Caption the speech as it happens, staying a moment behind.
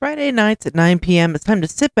Friday nights at 9 p.m., it's time to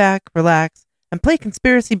sit back, relax, and play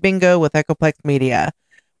Conspiracy Bingo with Echoplex Media.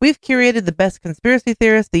 We've curated the best conspiracy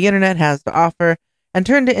theorists the internet has to offer and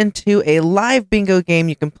turned it into a live bingo game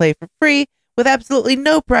you can play for free with absolutely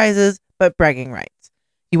no prizes but bragging rights.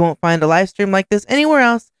 You won't find a live stream like this anywhere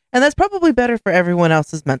else, and that's probably better for everyone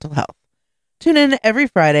else's mental health. Tune in every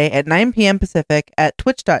Friday at 9 p.m. Pacific at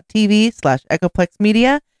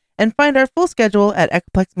twitch.tv/EchoplexMedia and find our full schedule at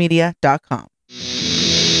echoplexmedia.com.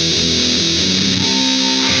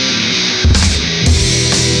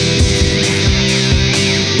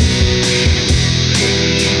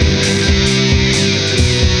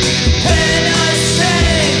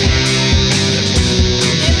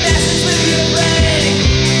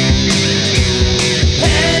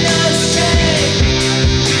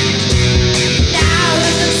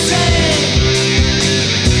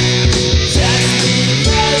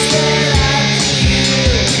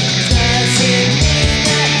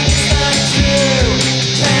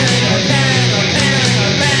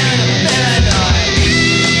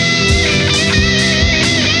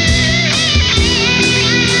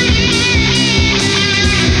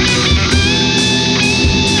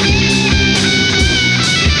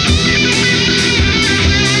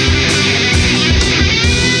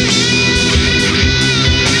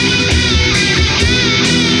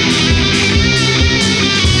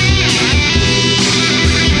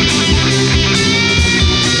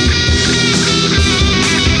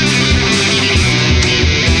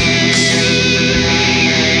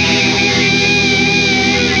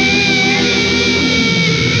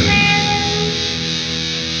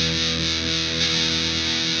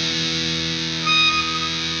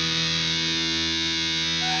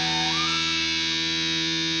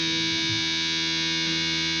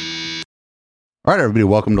 All right, everybody,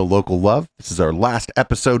 welcome to Local Love. This is our last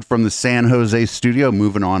episode from the San Jose studio,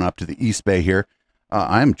 moving on up to the East Bay here.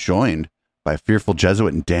 I am joined by Fearful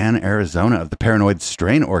Jesuit in Dan, Arizona of the Paranoid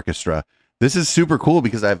Strain Orchestra. This is super cool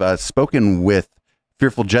because I've spoken with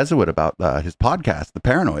Fearful Jesuit about his podcast, The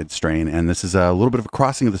Paranoid Strain, and this is a little bit of a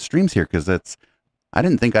crossing of the streams here because I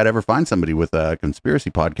didn't think I'd ever find somebody with a conspiracy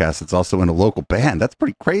podcast that's also in a local band. That's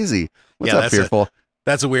pretty crazy. What's up, Fearful?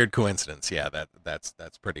 That's a weird coincidence. Yeah, that's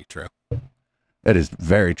pretty true. It is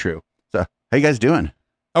very true. So, how you guys doing?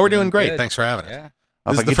 Oh, we're doing great. Good. Thanks for having us. Yeah.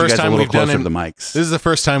 This is the first time we've done the mics. This is the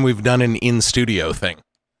first time we've done an in-studio thing.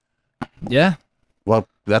 Yeah. Well,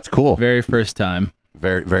 that's cool. Very first time.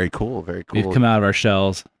 Very, very cool. Very cool. We've come out of our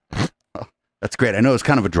shells. Oh, that's great. I know it's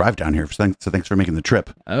kind of a drive down here, so thanks for making the trip.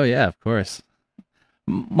 Oh, yeah, of course.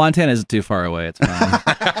 Montana isn't too far away. It's fine.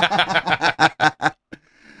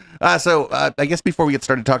 So I guess before we get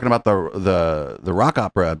started talking about the rock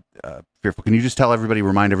opera, Fearful, can you just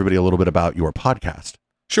remind everybody a little bit about your podcast?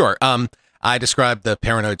 Sure. I described the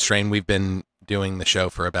Paranoid Strain. We've been doing the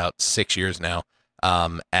show for about 6 years now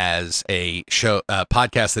as a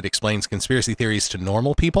podcast that explains conspiracy theories to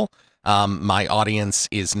normal people. My audience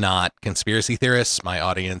is not conspiracy theorists. My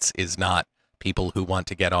audience is not people who want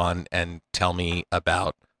to get on and tell me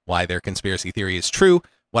about why their conspiracy theory is true.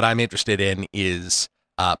 What I'm interested in is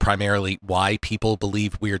primarily why people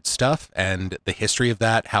believe weird stuff and the history of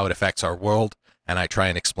that, how it affects our world. And I try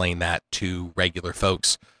and explain that to regular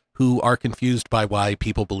folks who are confused by why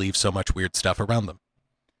people believe so much weird stuff around them.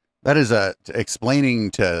 That is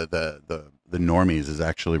explaining to the normies is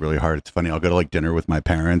actually really hard. It's funny. I'll go to like dinner with my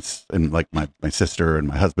parents and like my sister and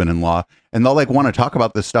my husband-in-law, and they'll like want to talk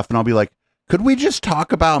about this stuff. And I'll be like, could we just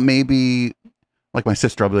talk about maybe, like my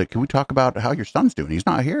sister, I'll be like, can we talk about how your son's doing? He's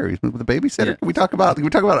not here. He's with the babysitter. Yeah. Can we talk about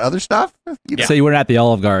other stuff? You know? So you weren't at the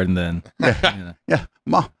Olive Garden then? Yeah. Yeah.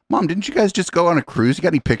 Mom, didn't you guys just go on a cruise? You got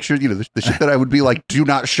any pictures? You know, the shit that I would be like, do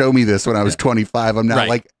not show me this when I was 25. I'm not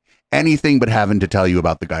like anything but having to tell you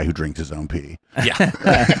about the guy who drinks his own pee. Yeah.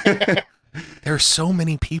 There are so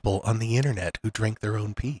many people on the internet who drink their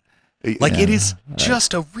own pee. Like, it is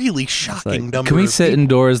just a really shocking number. Can we sit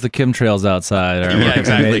indoors? The chemtrails outside. Or yeah,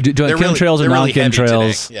 exactly. Do you want chemtrails or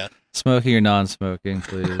non-chemtrails? Yeah. Smoking or non-smoking,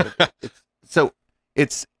 please. So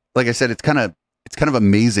it's like I said, it's kind of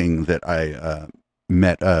amazing that I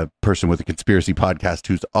met a person with a conspiracy podcast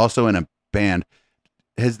who's also in a band.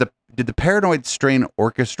 Did the Paranoid Strain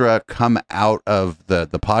Orchestra come out of the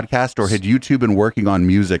podcast, or had you two been working on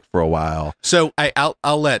music for a while? So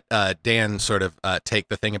I'll let Dan sort of take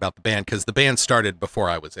the thing about the band, because the band started before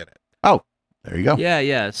I was in it. Oh, there you go.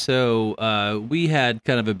 Yeah. So we had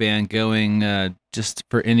kind of a band going just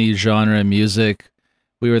for any genre of music.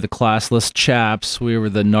 We were the Classless Chaps. We were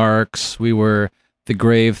the Narcs. We were the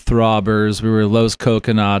Grave Throbbers. We were Los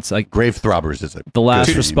Coconuts. Like Grave Throbbers is it? The Last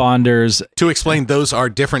Good name. Responders. To explain, those are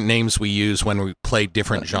different names we use when we play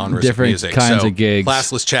different genres Different of music. kinds so of gigs.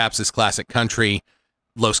 Classless Chaps is classic country.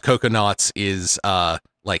 Los Coconuts is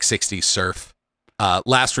like 60s surf.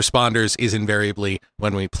 Last Responders is invariably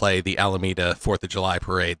when we play the Alameda 4th of July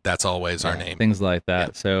parade. That's always our name. Things like that.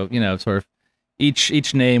 Yeah. So, sort of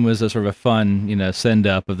each name was a sort of a fun, send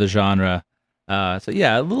up of the genre. So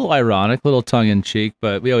yeah, a little ironic, a little tongue in cheek,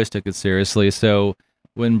 but we always took it seriously. So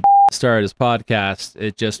when started his podcast,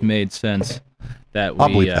 it just made sense that I'll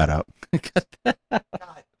bleep that out.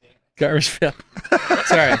 Garbage.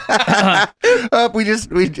 Sorry. We just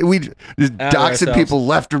doxing people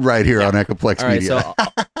left and right here on Echoplex Media. So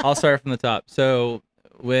I'll start from the top. So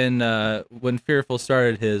when Fearful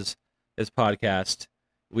started his podcast,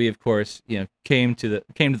 we of course came to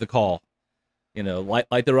the call.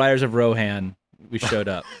 Like the Riders of Rohan, we showed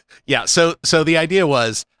up. Yeah. So the idea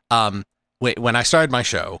was, when I started my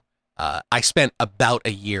show, I spent about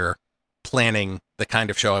a year planning the kind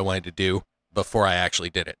of show I wanted to do before I actually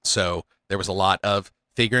did it. So there was a lot of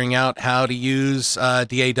figuring out how to use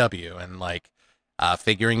DAW and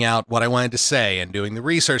figuring out what I wanted to say and doing the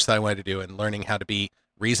research that I wanted to do and learning how to be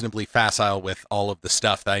reasonably facile with all of the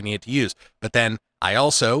stuff that I needed to use. But then I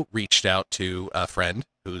also reached out to a friend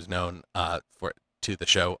who's known to the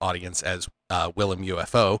show audience as Willem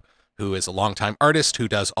UFO, who is a longtime artist who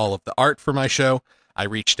does all of the art for my show. I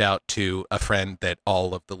reached out to a friend that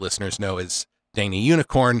all of the listeners know as Dana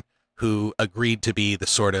Unicorn, who agreed to be the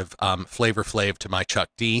sort of Flavor Flav to my Chuck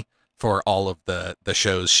D for all of the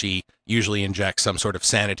shows. She usually injects some sort of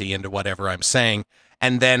sanity into whatever I'm saying.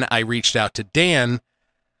 And then I reached out to Dan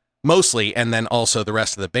mostly, and then also the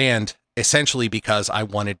rest of the band, essentially because I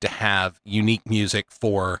wanted to have unique music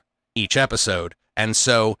for each episode. And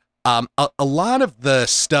so a lot of the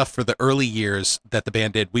stuff for the early years that the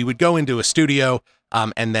band did, we would go into a studio,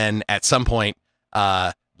 and then at some point,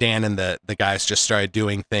 Dan and the guys just started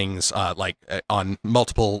doing things on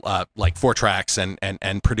multiple 4 tracks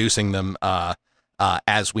and producing them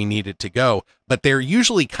as we needed to go. But they're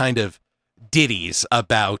usually kind of ditties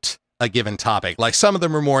about a given topic. Like some of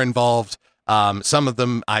them are more involved. Some of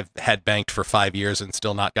them I've had banked for 5 years and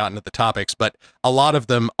still not gotten to the topics, but a lot of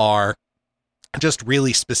them are just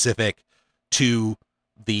really specific to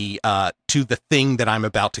the thing that I'm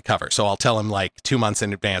about to cover. So I'll tell him 2 months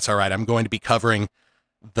in advance, all right, I'm going to be covering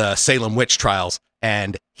the Salem witch trials,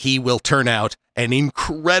 and he will turn out an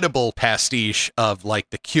incredible pastiche of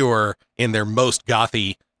The Cure in their most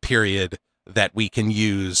gothy period that we can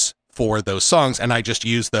use for those songs. And I just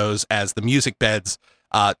use those as the music beds,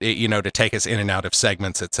 to take us in and out of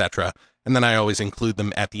segments, etc. And then I always include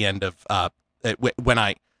them at the end of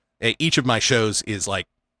each of my shows is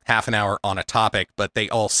half an hour on a topic, but they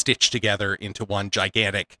all stitch together into one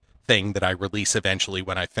gigantic thing that I release eventually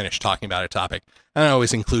when I finish talking about a topic. And I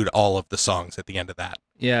always include all of the songs at the end of that.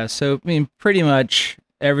 Yeah, so pretty much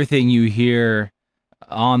everything you hear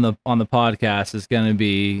on the podcast is going to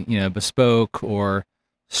be bespoke or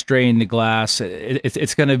strained glass.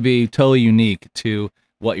 It's going to be totally unique to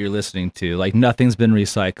what you're listening to. Nothing's been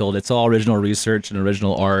recycled. It's all original research and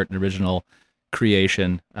original art and original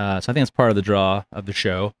creation. So I think it's part of the draw of the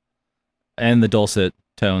show and the dulcet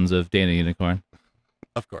tones of Dana Unicorn.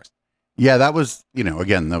 Of course. Yeah, that was,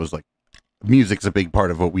 again, that was music's a big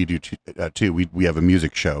part of what we do too. We have a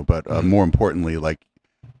music show, but more importantly,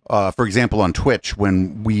 for example, on Twitch,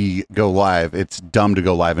 when we go live, it's dumb to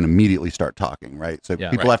go live and immediately start talking, right? So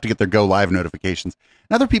people have to get their go live notifications.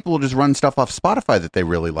 And other people will just run stuff off Spotify that they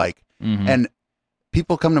really like. Mm-hmm. And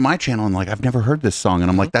people come to my channel and I've never heard this song.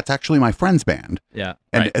 And I'm like, that's actually my friend's band. Yeah.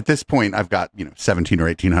 And at this point I've got, 17 or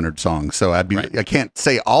 1800 songs. So I can't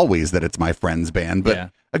say always that it's my friend's band,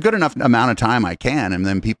 but a good enough amount of time I can. And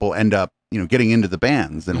then people end up, getting into the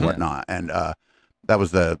bands and whatnot. And, that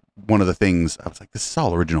was one of the things I was like, this is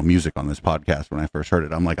all original music on this podcast. When I first heard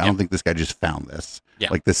it, I'm like, I don't think this guy just found this. Yeah.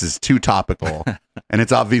 This is too topical. And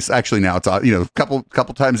it's obvious. Actually, now it's, a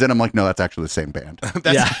couple times in, I'm like, no, that's actually the same band.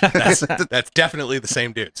 That's definitely the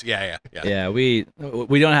same dudes. Yeah. Yeah. We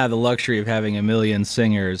don't have the luxury of having a million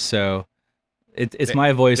singers. So it's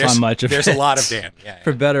my voice on much of it. There's a lot of Dan. Yeah.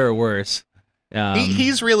 For better or worse.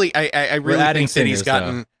 He's really, I really think that he's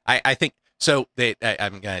gotten, though. I think, so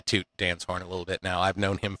I'm going to toot Dan's horn a little bit now. I've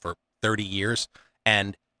known him for 30 years,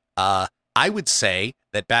 and I would say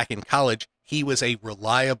that back in college, he was a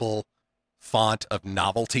reliable font of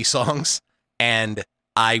novelty songs, and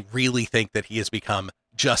I really think that he has become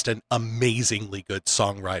just an amazingly good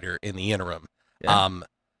songwriter in the interim. Yeah.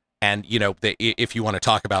 And if you want to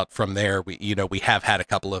talk about from there, we have had a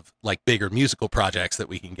couple of like bigger musical projects that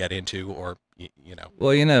we can get into, or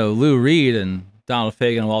Well, Lou Reed and Donald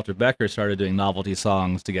Fagen and Walter Becker started doing novelty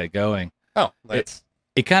songs to get going. Oh, that's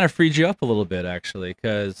it kind of freed you up a little bit, actually,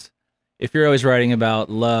 because if you're always writing about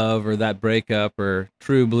love or that breakup or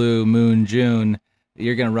True Blue, Moon, June,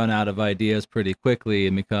 you're going to run out of ideas pretty quickly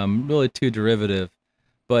and become really too derivative.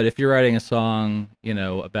 But if you're writing a song,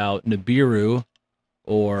 about Nibiru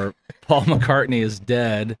or Paul McCartney is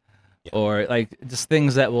dead, or like just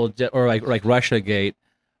things that will, or like Russiagate,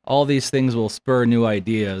 all these things will spur new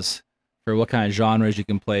ideas for what kind of genres you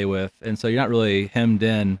can play with. And so you're not really hemmed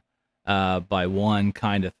in by one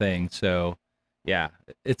kind of thing. So yeah,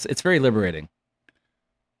 it's very liberating.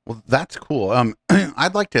 Well, that's cool.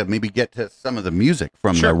 I'd like to maybe get to some of the music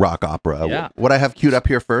from the rock opera. Yeah. What I have queued up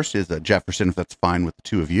here first is Jefferson, if that's fine with the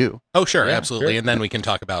two of you. Oh, sure, Yeah, absolutely. sure. And then we can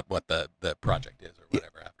talk about what the project is or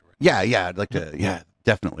whatever afterwards. Yeah, I'd like to.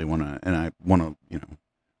 Definitely want to, and I want to.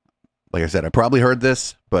 Like I said, I probably heard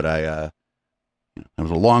this, but it was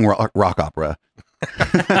a long rock opera.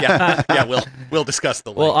 We'll discuss the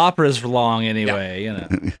length. Well, opera's long anyway,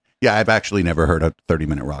 Yeah, I've actually never heard a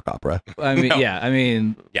 30-minute rock opera. I mean, No. yeah,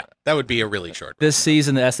 that would be a really short this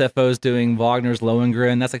season the SFO's doing Wagner's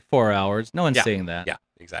Lohengrin. That's like 4 hours. No one's Yeah. seeing that. Yeah,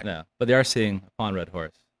 exactly. No, but they are seeing Upon Red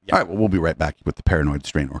Horse. Yeah. All right, well, we'll be right back with the Paranoid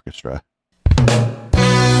Strain Orchestra.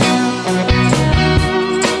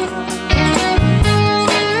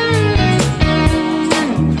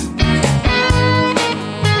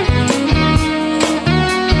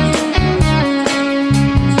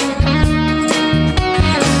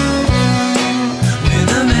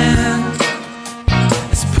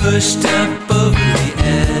 Pushed up over the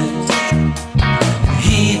edge.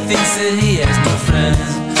 He thinks that he has no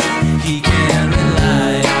friends he can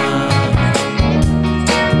rely on.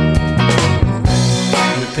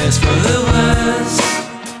 Prepares for the worst.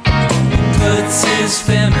 He puts his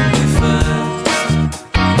family first,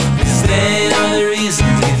 'cause they are the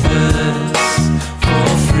reasons he thirsts for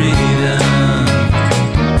freedom.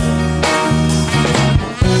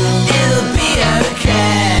 It'll be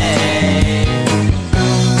okay.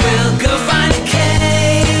 Go find a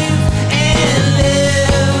cave and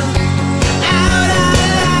live out our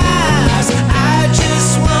lives. I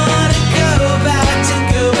just wanna go back to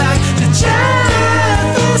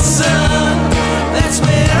Jefferson. That's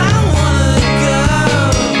where I wanna go.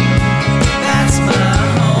 That's my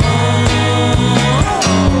home.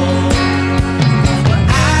 Well,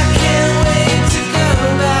 I can't wait to go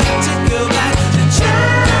back to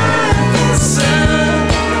Jefferson.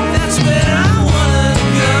 That's where I wanna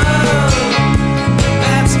go.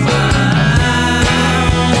 That's my home.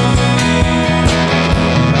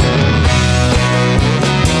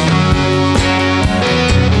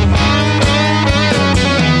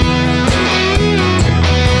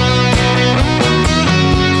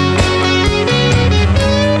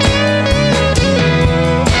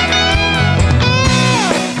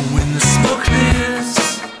 When the smoke clears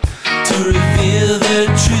to reveal the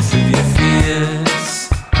truth of your fears,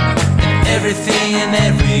 and everything and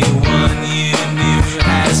everyone you knew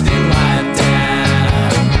has been wiped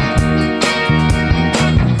out.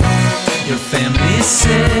 Your family is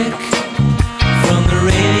sick from the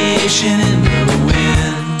radiation in the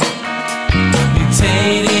wind,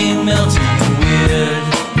 mutating, melting, weird.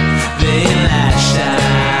 They lash out.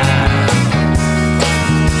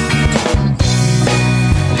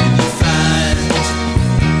 Then you find your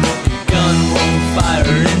gun won't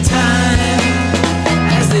fire in time.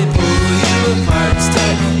 As they pull you apart,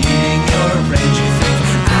 start eating your brains. You think,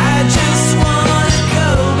 I just wanna go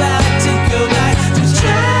back to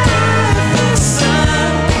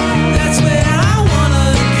Jefferson. That's where I wanna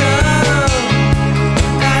go.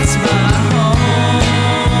 That's my home.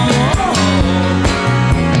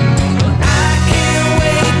 Well, I can't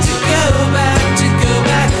wait to go back to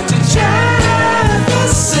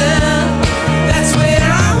Jefferson. That's where I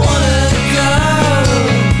wanna go.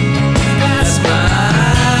 That's my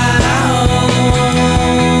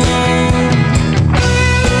home.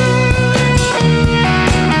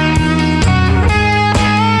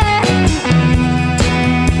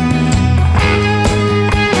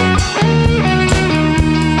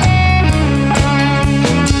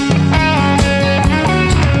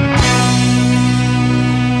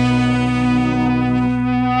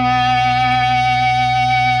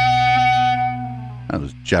 That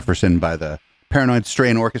was Jefferson by the Paranoid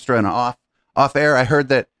Strain Orchestra. And off air, I heard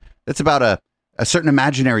that it's about a certain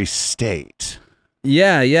imaginary state.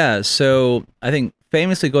 Yeah. So I think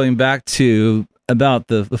famously going back to about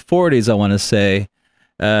the 40s, I want to say,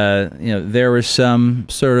 there was some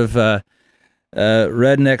sort of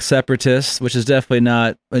redneck separatists, which is definitely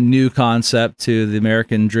not a new concept to the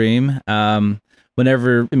American dream.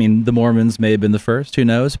 Whenever, I mean, the Mormons may have been the first, who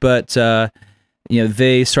knows? But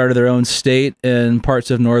they started their own state in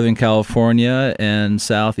parts of Northern California and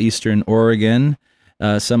southeastern Oregon.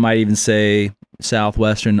 Some might even say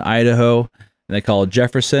southwestern Idaho. And they call it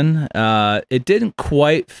Jefferson. It didn't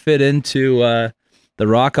quite fit into the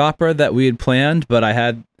rock opera that we had planned, but I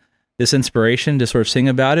had this inspiration to sort of sing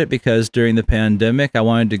about it because during the pandemic, I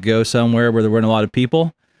wanted to go somewhere where there weren't a lot of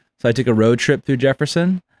people. So I took a road trip through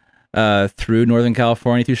Jefferson, through Northern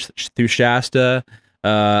California, through Shasta.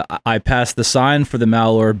 I passed the sign for the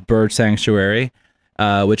Malheur Bird Sanctuary,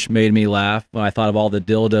 which made me laugh when I thought of all the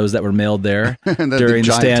dildos that were mailed there during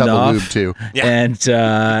the standoff. Too. Yeah. And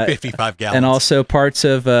 55 gallons. and also parts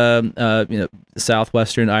of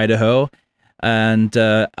southwestern Idaho. And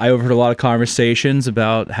I overheard a lot of conversations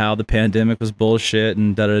about how the pandemic was bullshit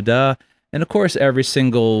and da-da-da. And of course, every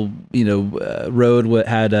single road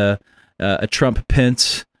had a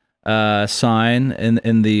Trump-Pence sign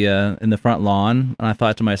in the front lawn. And I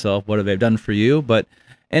thought to myself, what have they done for you? But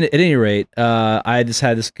at any rate, I just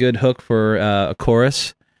had this good hook for a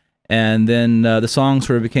chorus. And then the song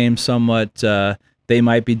sort of became somewhat They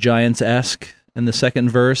Might Be Giants-esque in the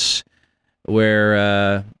second verse,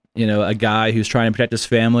 where a guy who's trying to protect his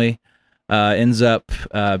family ends up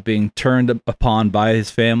being turned upon by his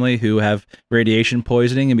family who have radiation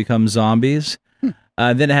poisoning and become zombies.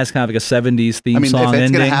 Then it has kind of like a 70s theme song ending. If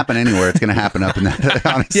it's going to happen anywhere, it's going to happen up in that,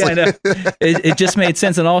 honestly. Yeah, I know. It just made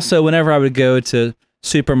sense. And also, whenever I would go to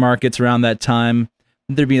supermarkets around that time,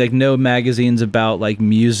 there'd be like no magazines about like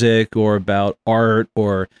music or about art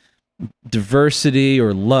or diversity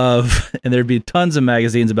or love. And there'd be tons of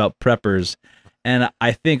magazines about preppers. And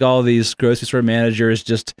I think all these grocery store managers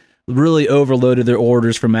just really overloaded their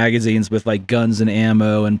orders for magazines with like guns and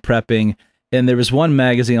ammo and prepping. And there was one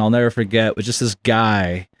magazine I'll never forget, was just this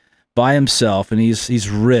guy by himself, and he's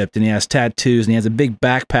ripped, and he has tattoos, and he has a big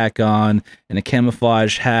backpack on and a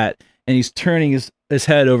camouflage hat, and he's turning his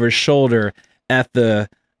head over his shoulder at the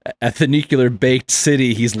nuclear baked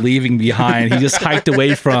city he's leaving behind. He just hiked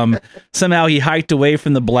away from. Somehow he hiked away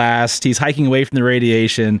from the blast. He's hiking away from the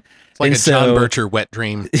radiation. It's like John Bircher wet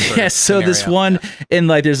dream. Yeah. So this one, and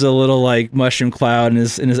like there's a little like mushroom cloud in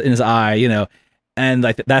his eye, and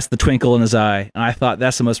like that's the twinkle in his eye. And I thought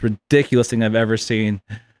that's the most ridiculous thing I've ever seen.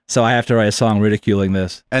 So I have to write a song ridiculing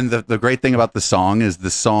this. And the great thing about the song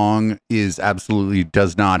is absolutely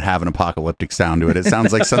does not have an apocalyptic sound to it. It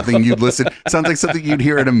sounds like something you'd listen. Sounds like something you'd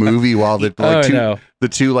hear in a movie while the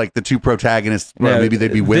two protagonists, or maybe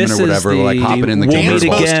they'd be women or whatever, like hopping in the we'll meet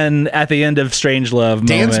convertible. again at the end of Strangelove.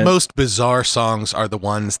 Dan's moment. most bizarre songs are the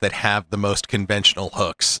ones that have the most conventional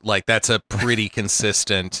hooks. Like that's a pretty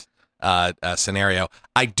consistent scenario.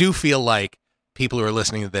 I do feel like people who are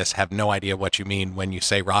listening to this have no idea what you mean when you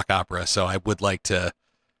say rock opera, so I would like to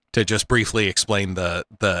just briefly explain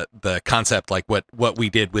the concept, like what we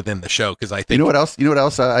did within the show, because I think you know what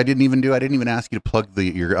else I didn't even do. I didn't even ask you to plug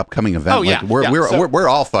your upcoming event. Oh yeah, we're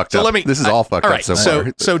all fucked up. This is all fucked up so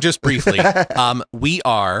far. So just briefly, we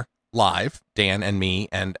are live, Dan and me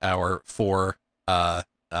and our 4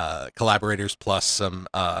 collaborators plus some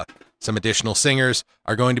additional singers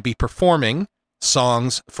are going to be performing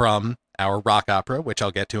songs from our rock opera, which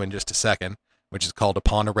I'll get to in just a second, which is called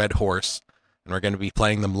Upon a Red Horse. And we're going to be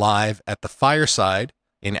playing them live at the Fireside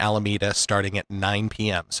in Alameda starting at 9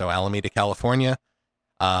 p.m. So Alameda, California.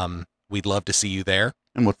 We'd love to see you there.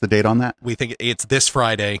 And what's the date on that? We think it's this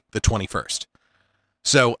Friday, the 21st.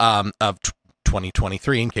 So of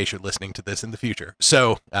 2023, in case you're listening to this in the future.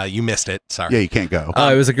 So you missed it. Sorry. Yeah, you can't go.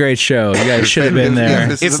 It was a great show. You guys should have been there.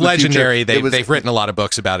 It's legendary. They've written a lot of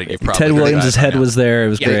books about it. You've probably Ted Williams' head was there. It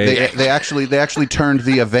was great. They actually turned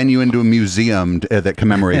the venue into a museum that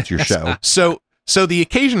commemorates your show. So the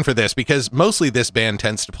occasion for this, because mostly this band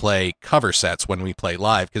tends to play cover sets when we play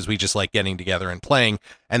live, because we just like getting together and playing,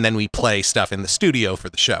 and then we play stuff in the studio for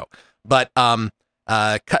the show. But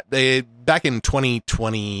back in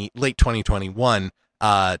 2020, late 2021,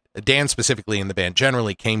 Dan specifically in the band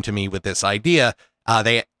generally came to me with this idea.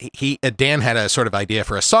 Dan had a sort of idea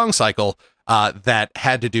for a song cycle that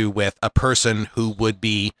had to do with a person who would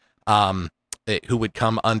be who would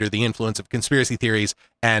come under the influence of conspiracy theories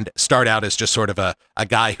and start out as just sort of a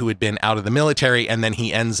guy who had been out of the military, and then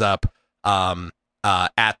he ends up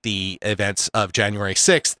at the events of January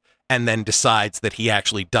 6th. And then decides that he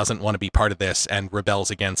actually doesn't want to be part of this and rebels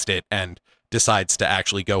against it and decides to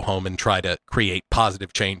actually go home and try to create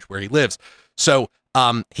positive change where he lives. So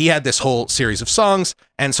he had this whole series of songs.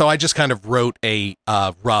 And so I just kind of wrote a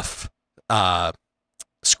rough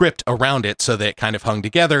script around it so that it kind of hung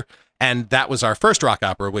together. And that was our first rock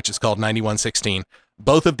opera, which is called 9116.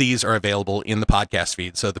 Both of these are available in the podcast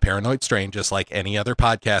feed. So The Paranoid Strain, just like any other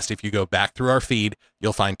podcast, if you go back through our feed,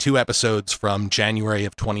 you'll find 2 episodes from January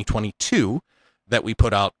of 2022 that we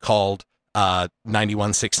put out called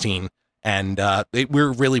 9116. And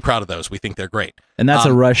we're really proud of those. We think they're great. And that's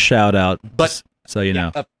a Rush shout out. But so you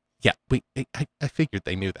know. Yeah, I figured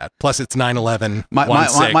they knew that. Plus, it's 9/11.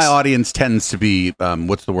 My audience tends to be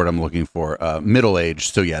what's the word I'm looking for? Middle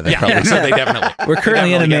aged. So yeah, probably. So they definitely. We're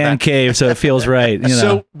currently in a man cave, so it feels right. You know.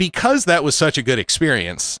 So because that was such a good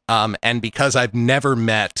experience, and because I've never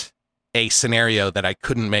met a scenario that I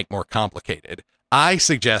couldn't make more complicated, I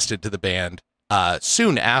suggested to the band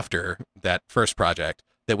soon after that first project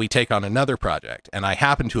that we take on another project, and I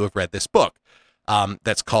happen to have read this book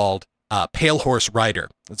that's called Pale Horse Rider.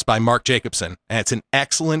 It's by Mark Jacobson, and it's an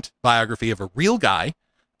excellent biography of a real guy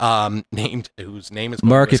whose name is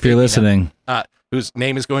Mark. If you're listening, whose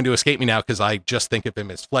name is going to escape me now because I just think of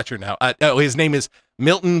him as Fletcher now. His name is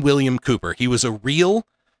Milton William Cooper. He was a real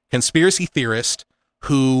conspiracy theorist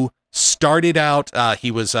who started out.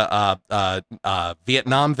 He was a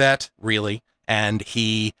Vietnam vet, really, and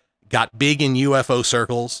he got big in UFO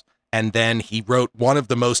circles, and then he wrote one of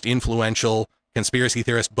the most influential conspiracy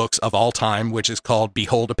theorist books of all time, which is called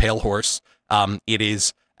Behold a Pale Horse. It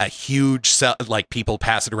is a huge, like, people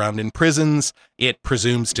pass it around in prisons. It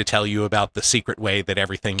presumes to tell you about the secret way that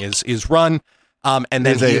everything is run. And then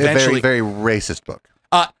it's he eventually a very racist book.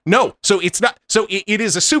 No, so it's not. So it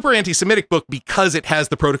is a super anti-Semitic book because it has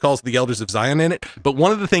the Protocols of the Elders of Zion in it. But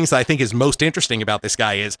one of the things that I think is most interesting about this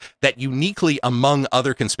guy is that uniquely among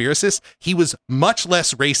other conspiracists, he was much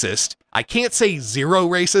less racist. I can't say zero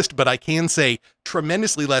racist, but I can say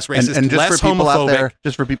tremendously less racist, and just less for people homophobic.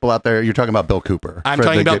 just for people out there, you're talking about Bill Cooper. I'm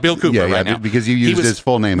talking about Bill Cooper right now. Because you used his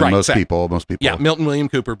full name, and right, most exactly. people. Yeah, Milton William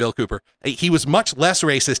Cooper, Bill Cooper. He was much less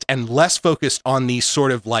racist and less focused on these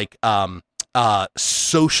sort of like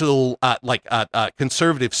social,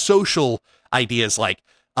 conservative social ideas like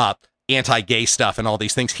anti-gay stuff and all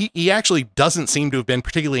these things. He actually doesn't seem to have been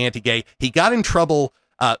particularly anti-gay. He got in trouble,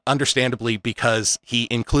 understandably, because he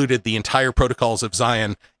included the entire Protocols of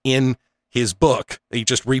Zion in his book. He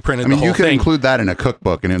just reprinted the whole thing. You could include that in a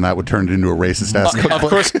cookbook, and then that would turn it into a racist ass cookbook.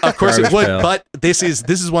 Of course it would. But this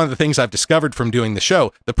is one of the things I've discovered from doing the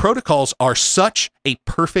show. The Protocols are such a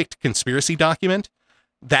perfect conspiracy document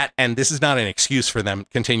that, and this is not an excuse for them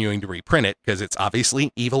continuing to reprint it, because it's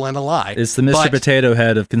obviously evil and a lie. It's the Mr. Potato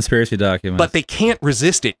Head of conspiracy documents. But they can't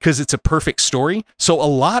resist it because it's a perfect story. So a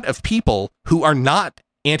lot of people who are not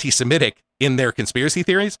anti-Semitic in their conspiracy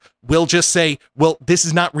theories will just say, well, this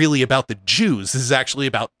is not really about the Jews. This is actually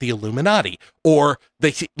about the Illuminati or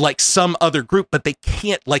like some other group, but they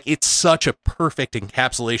can't, like, it's such a perfect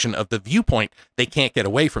encapsulation of the viewpoint. They can't get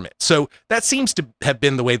away from it. So that seems to have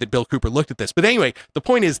been the way that Bill Cooper looked at this. But anyway, the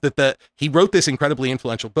point is that he wrote this incredibly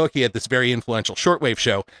influential book. He had this very influential shortwave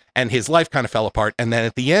show, and his life kind of fell apart. And then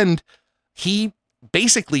at the end, he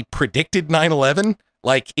basically predicted 9/11,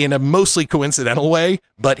 like in a mostly coincidental way,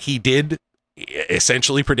 but he did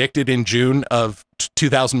essentially predicted in June of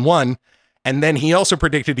 2001. And then he also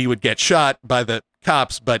predicted he would get shot by the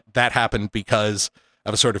cops, but that happened because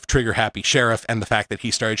of a sort of trigger happy sheriff and the fact that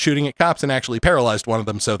he started shooting at cops and actually paralyzed one of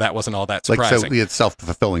them. So that wasn't all that surprising. Like, so it's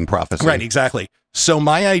self-fulfilling prophecy. Right, exactly. So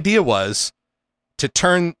my idea was to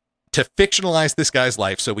fictionalize this guy's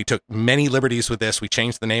life. So we took many liberties with this. We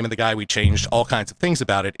changed the name of the guy. We changed all kinds of things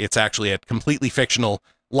about it. It's actually a completely fictional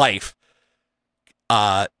life.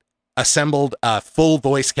 Assembled a full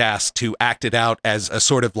voice cast to act it out as a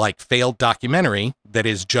sort of like failed documentary that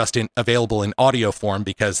is just available in audio form,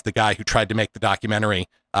 because the guy who tried to make the documentary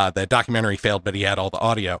failed, but he had all the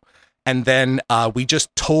audio. And then we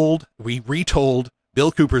retold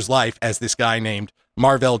Bill Cooper's life as this guy named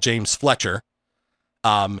Marvell James Fletcher,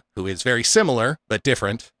 who is very similar but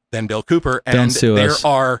different than Bill Cooper. And there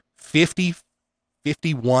are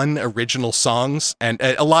 51 original songs, and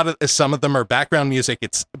some of them are background music.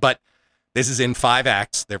 But this is in 5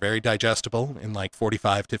 acts. They're very digestible in like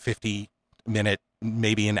 45 to 50 minute,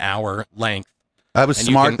 maybe an hour length. I was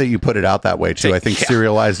smart that you put it out that way too. I think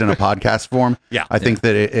serialized in a podcast form. Yeah. I think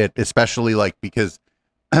that it especially like because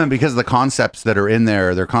the concepts that are in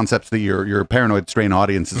there, they're concepts that your Paranoid Strain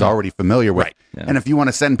audience is already familiar with. Right. Yeah. And if you want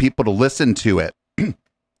to send people to listen to it,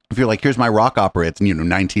 if you're like, here's my rock opera, it's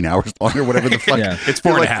 19 hours long or whatever the fuck. Yeah. It's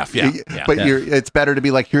 4.5. Yeah. But it's better to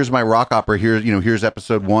be like, here's my rock opera. Here's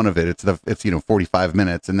episode 1 of it. It's 45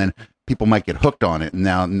 minutes, and then people might get hooked on it. And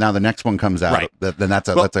now the next one comes out. Right. Then that's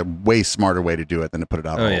a way smarter way to do it than to put it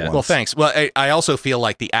out all at once. Well, thanks. Well, I also feel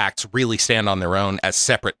like the acts really stand on their own as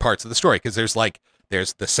separate parts of the story, because there's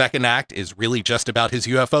There's the second act is really just about his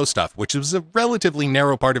UFO stuff, which is a relatively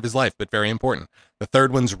narrow part of his life, but very important. The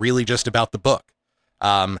third one's really just about the book.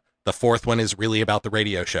 The fourth one is really about the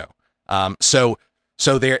radio show.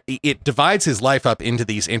 So there, it divides his life up into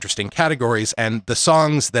these interesting categories, and the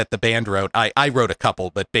songs that the band wrote, I wrote a couple,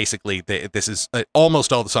 but basically this is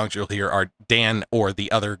almost all the songs you'll hear are Dan or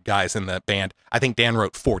the other guys in the band. I think Dan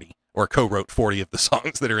wrote 40 or co-wrote 40 of the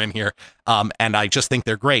songs that are in here, and I just think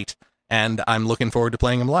they're great, and I'm looking forward to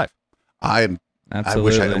playing them live.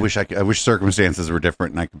 Absolutely. I wish circumstances were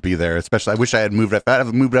different and I could be there. Especially, I wish I had moved up. If I had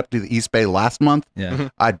moved up to the East Bay last month, Yeah.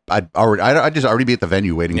 I'd already be at the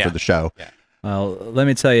venue waiting for the show. Yeah. Well, let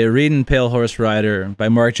me tell you, reading Pale Horse Rider by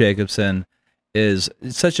Mark Jacobson is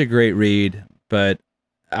such a great read, but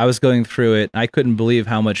I was going through it. I couldn't believe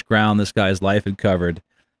how much ground this guy's life had covered.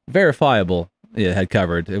 Verifiable, it had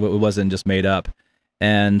covered. It wasn't just made up.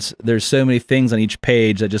 And there's so many things on each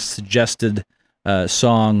page that just suggested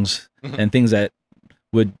songs and things that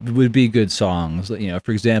would be good songs.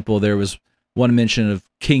 For example, there was one mention of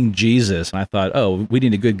King Jesus, and I thought, oh, we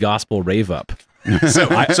need a good gospel rave up. So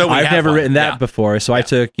I've never written that before, so I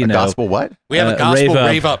took gospel what? We have a gospel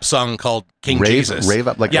rave up song called King Rave- Jesus. rave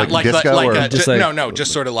up, like disco or- just, Just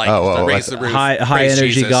just sort of like raise the roof, high praise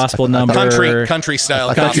energy Jesus. gospel number, country style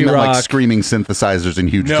I thought gospel. you meant like rock. screaming synthesizers and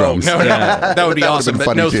huge drums. No, Yeah. that would be That would've awesome. been But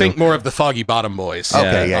funny no, too. think more of the Foggy Bottom Boys.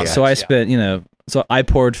 Okay, yeah. So I spent, so I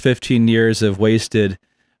poured 15 years of wasted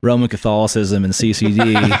Roman Catholicism and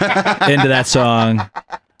CCD into that song.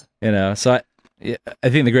 So I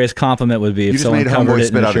think the greatest compliment would be You if just someone made covered Homeboy it in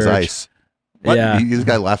spit the out his church. ice. What? Yeah. This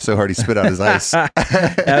guy laughed so hard he spit out his ice.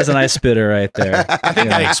 That was a nice spitter right there. I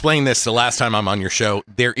think I explained this the last time I'm on your show.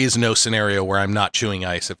 There is no scenario where I'm not chewing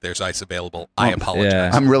ice if there's ice available. I apologize. yeah.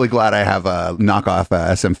 I'm really glad I have knockoff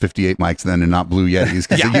SM58 mics then and not Blue Yetis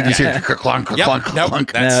because you just hear clunk, clunk, Yep. clunk, Nope.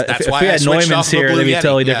 clunk. That's if why we I had switched Neumann's off of a here, Blue it'd be a Yeti.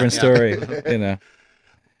 totally Yeah, different yeah. story.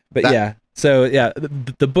 But so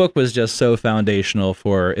the book was just so foundational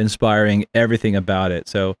for inspiring everything about it.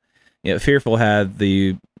 So, Fearful had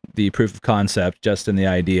the proof of concept just in the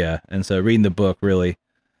idea, and so reading the book really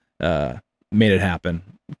made it happen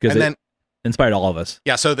because it inspired all of us.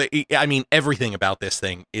 Yeah, so everything about this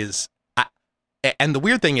thing is, and the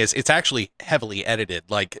weird thing is, it's actually heavily edited.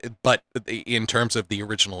 But in terms of the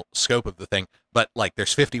original scope of the thing, but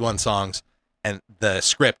there's 51 songs, and the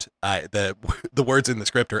script, the words in the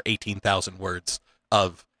script are 18,000 words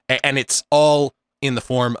and it's all in the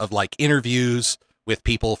form of interviews with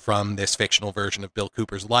people from this fictional version of Bill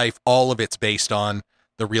Cooper's life. All of it's based on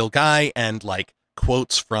the real guy and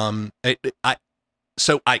quotes from I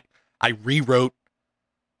rewrote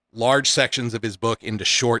large sections of his book into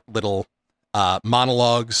short little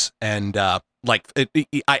monologues, and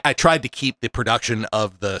I tried to keep the production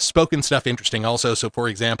of the spoken stuff interesting also. So for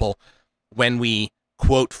example, when we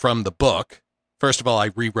quote from the book, first of all,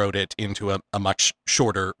 I rewrote it into a much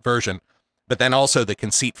shorter version, but then also the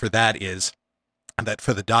conceit for that is that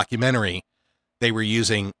for the documentary, they were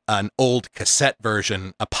using an old cassette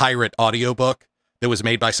version, a pirate audiobook that was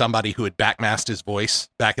made by somebody who had backmasked his voice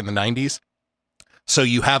back in the 90s. So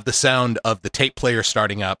you have the sound of the tape player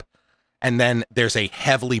starting up, and then there's a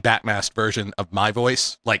heavily backmasked version of my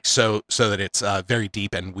voice, so that it's very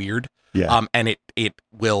deep and weird. Yeah. And it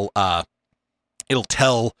will it'll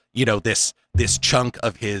tell this chunk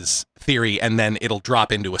of his theory, and then it'll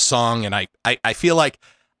drop into a song. And I feel like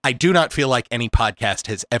I do not feel like any podcast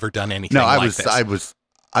has ever done anything like this.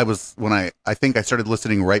 I was when I think I started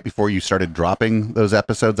listening right before you started dropping those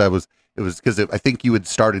episodes. It was because I think you had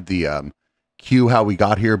started the Q How We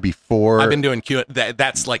Got Here before. I've been doing Q.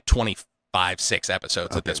 That's 6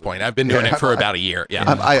 episodes at this point. I've been doing it for about a year. Yeah.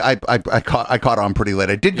 I caught on pretty late.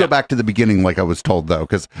 I did go back to the beginning like I was told though,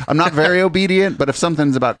 because I'm not very obedient. But if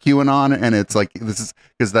something's about QAnon and it's this is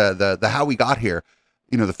because the How We Got Here.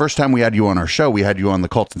 The first time we had you on our show, we had you on the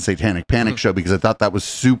Cults and Satanic Panic show because I thought that was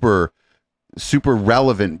super, super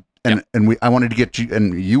relevant. And I wanted to get you,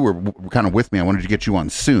 and you were kind of with me. I wanted to get you on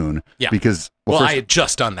soon. Yeah. Because first, I had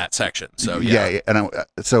just done that section. So yeah. And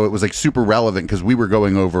so it was super relevant because we were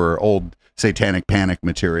going over old Satanic Panic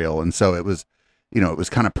material, and so it was, it was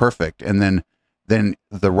kind of perfect. And then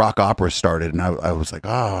the rock opera started, and I was like,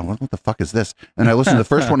 oh, what the fuck is this? And I listened to the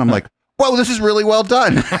first one. I'm like, whoa, this is really well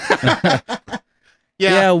done.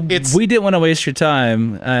 Yeah, we didn't want to waste your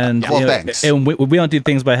time, and thanks. And we don't do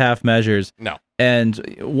things by half measures. No.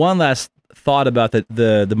 And one last thought about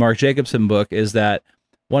the Mark Jacobson book is that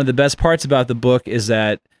one of the best parts about the book is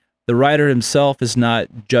that the writer himself is not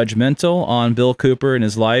judgmental on Bill Cooper and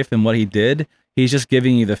his life and what he did. He's just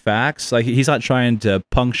giving you the facts. He's not trying to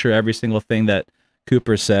puncture every single thing that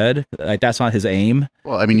Cooper said. Like that's not his aim.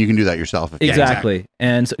 Well, I mean, you can do that yourself. If Exactly.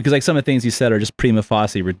 And because like some of the things he said are just prima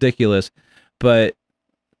facie ridiculous, but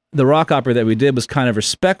the rock opera that we did was kind of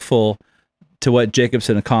respectful to what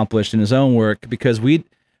Jacobson accomplished in his own work, because we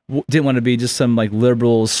didn't want to be just some like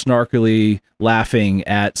liberals snarkily laughing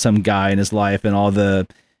at some guy in his life and all the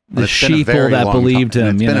sheeple that believed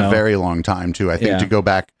him. It's been a very long time too. I think to go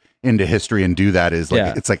back into history and do that is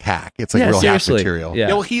like it's like hack. It's like real seriously. hack material. Yeah.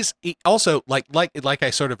 Well, he also like I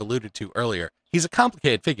sort of alluded to earlier. He's a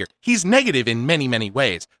complicated figure. He's negative in many, many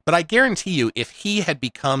ways. But I guarantee you, if he had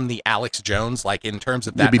become the Alex Jones, like in terms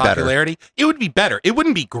of that popularity, it would be better. It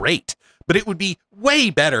wouldn't be great, but it would be way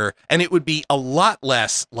better, and it would be a lot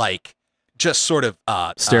less like just sort of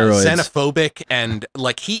xenophobic, and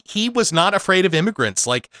like he was not afraid of immigrants.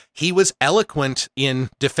 Like he was eloquent in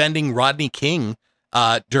defending Rodney King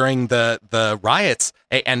during the riots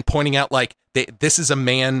and pointing out like this is a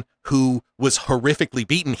man who was horrifically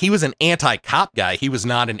beaten. He was an anti-cop guy. He was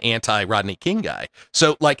not an anti-Rodney King guy.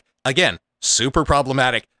 So like, again, super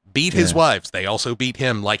problematic. Beat his wives. They also beat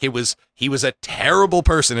him. Like he was a terrible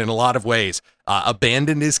person in a lot of ways.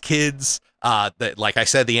 Abandoned his kids. Like I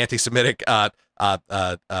said, the anti-Semitic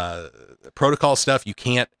protocol stuff. You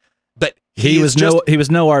can't. But he was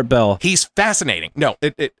no Art Bell. He's fascinating. No,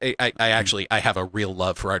 I have a real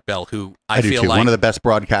love for Art Bell, who I feel too. like One of the best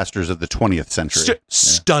broadcasters of the 20th century.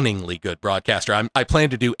 Stunningly good broadcaster. I plan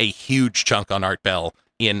to do a huge chunk on Art Bell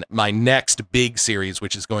in my next big series,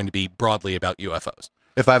 which is going to be broadly about UFOs.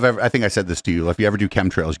 If I think I said this to you, if you ever do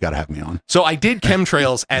chemtrails, you got to have me on. So I did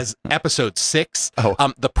chemtrails as episode 6.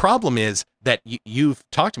 The problem is that you've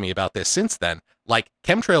talked to me about this since then. Like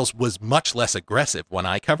chemtrails was much less aggressive when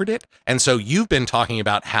I covered it. And so you've been talking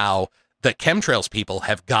about how the chemtrails people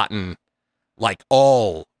have gotten like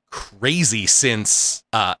all crazy since,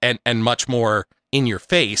 and much more in your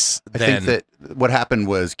face. I think that what happened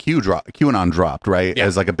was QAnon dropped, right?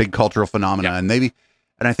 As like a big cultural phenomenon.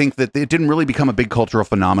 And I think that it didn't really become a big cultural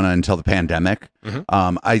phenomenon until the pandemic.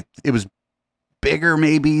 It was bigger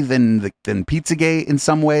maybe than Pizzagate in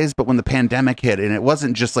some ways, but when the pandemic hit, and it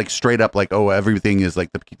wasn't just like straight up like, oh, everything is like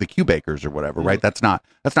the Q bakers or whatever, right? That's not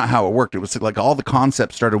how it worked. It was like all the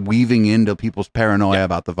concepts started weaving into people's paranoia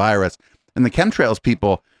about the virus, and the chemtrails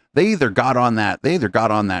people, they either got on that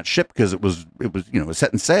ship because it was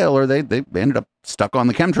setting sail, or they ended up stuck on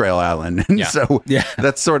the chemtrail island. And so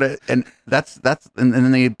that's sort of, and that's and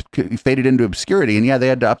then they faded into obscurity, and they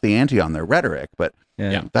had to up the ante on their rhetoric. But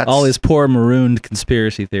that's all his poor marooned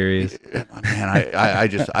conspiracy theories. Man,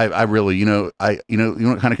 I really, what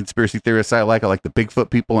kind of conspiracy theorists I like? I like the Bigfoot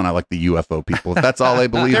people, and I like the UFO people. If that's all they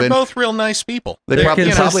believe in. They're both real nice people. They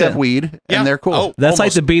probably have weed, and they're cool. That's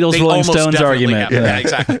like the Beatles Rolling Stones argument. Yeah,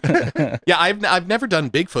 exactly. I've never done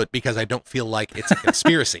Bigfoot because I don't feel like it's a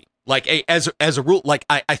conspiracy. Like as a rule, like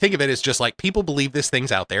I think of it as just like people believe this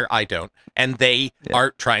thing's out there. I don't, and they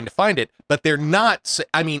are trying to find it, but they're not.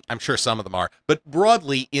 I mean, I'm sure some of them are, but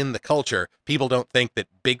broadly in the culture, people don't think that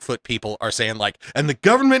Bigfoot people are saying like, and the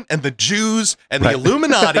government and the Jews and the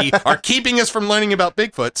Illuminati are keeping us from learning about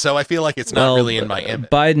Bigfoot. So I feel like it's not really in my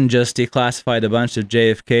image. Biden just declassified a bunch of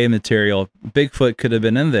JFK material. Bigfoot could have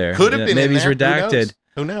been in there. Could have been. Maybe in he's there. redacted.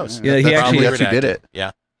 Who knows? Yeah, he actually did it.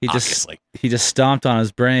 Yeah. He just stomped on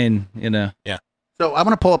his brain, Yeah. So I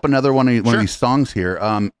want to pull up another one of these songs here.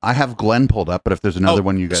 I have Glenn pulled up, but if there's another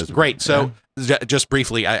one you guys... Great. So just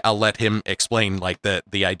briefly, I'll let him explain like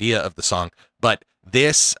the idea of the song. But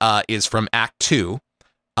this is from Act 2.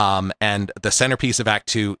 And the centerpiece of Act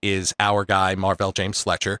 2 is our guy, Marvell James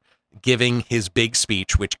Fletcher, giving his big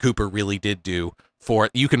speech, which Cooper really did do for...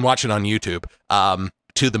 You can watch it on YouTube.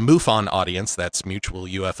 To the MUFON audience, that's Mutual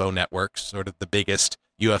UFO Network, sort of the biggest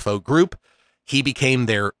UFO group. He became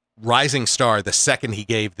their rising star the second he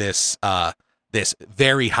gave this this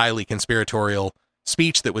very highly conspiratorial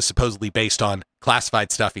speech that was supposedly based on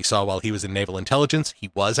classified stuff he saw while he was in naval intelligence.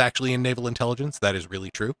 He was actually in naval intelligence. That is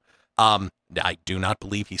really true. I do not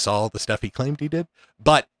believe he saw all the stuff he claimed he did,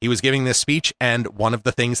 but he was giving this speech, and one of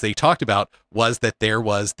the things they talked about was that there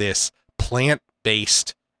was this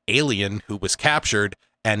plant-based alien who was captured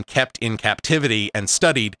and kept in captivity and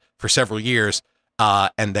studied for several years.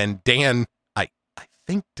 And then Dan, I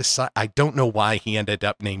think, I don't know why he ended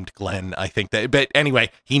up named Glenn. I think that, but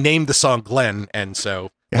anyway, he named the song Glenn. And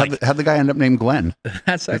so how'd the guy end up named Glenn?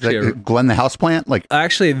 That's actually Glenn the houseplant. Like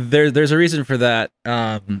actually there's a reason for that.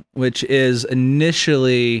 Which is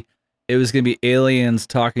initially it was going to be aliens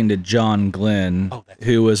talking to John Glenn,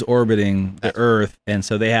 who was orbiting the Earth. And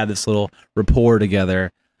so they had this little rapport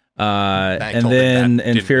together. And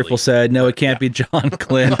then Fearful said, no, it can't be John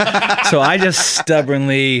Glenn. So I just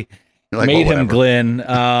stubbornly You're like, made well, him whatever.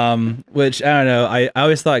 Glenn, which I don't know. I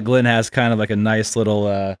always thought Glenn has kind of like a nice little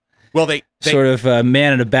Well, they sort of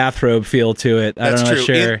man in a bathrobe feel to it. I that's don't know.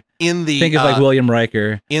 true. Sure. In the Think of like William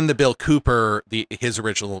Riker. in the Bill Cooper, his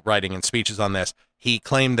original writing and speeches on this, he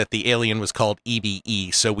claimed that the alien was called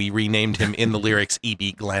EBE, so we renamed him in the lyrics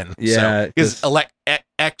EB Glenn. Yeah, so his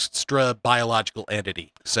extra biological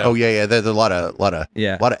entity. So Oh yeah. There's a lot of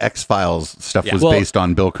X-Files stuff Yeah. was Well- based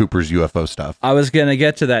on Bill Cooper's UFO stuff. I was gonna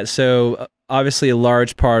get to that. So obviously, a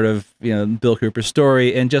large part of Bill Cooper's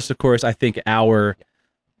story, and just of course, I think our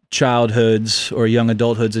childhoods or young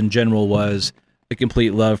adulthoods in general was the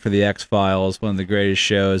complete love for the X-Files, one of the greatest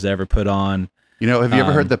shows ever put on. You know, have you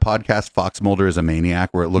ever heard the podcast Fox Mulder is a Maniac,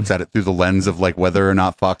 where it looks at it through the lens of like whether or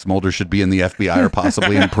not Fox Mulder should be in the FBI or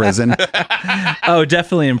possibly in prison? Oh,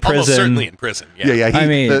 definitely in prison. almost certainly in prison. Yeah. Yeah.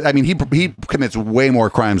 I mean- He commits way more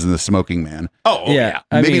crimes than the Smoking Man. Oh, yeah.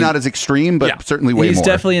 I Maybe mean, not as extreme, but Yeah. certainly way he's more.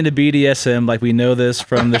 definitely into BDSM. Like we know this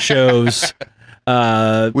from the shows.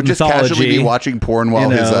 Would just mythology. casually be watching porn while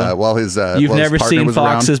his You've while his never partner seen was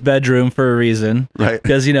Fox's bedroom for a reason, Right.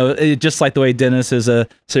 Because just like the way Dennis is a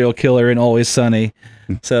serial killer in Always Sunny,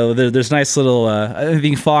 so there's nice little. I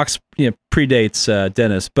think Fox predates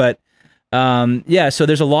Dennis, but yeah. So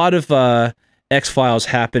there's a lot of X-Files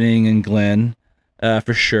happening in Glenn,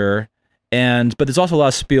 for sure, but there's also a lot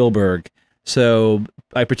of Spielberg. So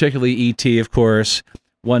I particularly E.T. of course.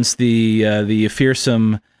 Once the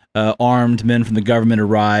fearsome armed men from the government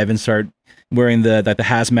arrive and start wearing the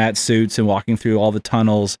hazmat suits and walking through all the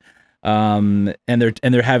tunnels, and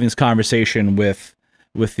they're having this conversation with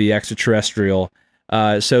the extraterrestrial.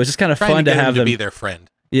 So it's just kind of Trying fun to to get him have to them. be their friend.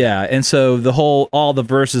 Yeah, and so all the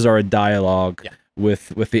verses are a dialogue with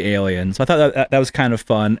the alien. So I thought that was kind of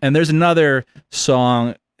fun. And there's another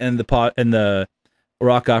song in the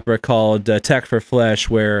rock opera called "Tech for Flesh,"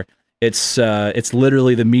 where it's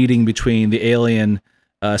literally the meeting between the alien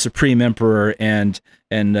Supreme Emperor and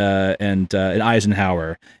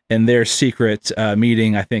Eisenhower and their secret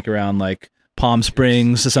meeting. I think around like Palm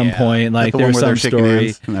Springs at some point. Like the one there's where they're some shaking story.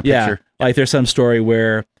 hands in that Yeah, picture. like there's some story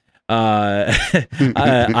where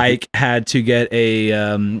Ike had to get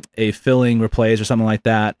a filling replaced or something like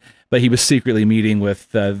that, but he was secretly meeting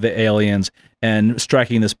with the aliens and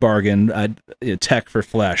striking this bargain, tech for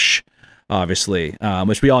flesh, obviously,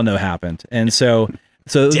 which we all know happened. And so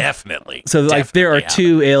Definitely. so like there are Definitely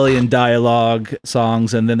two alien dialogue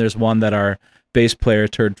songs, and then there's one that our bass player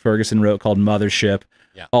Turd Ferguson wrote called Mothership.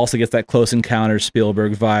 Yeah. Also gets that Close Encounters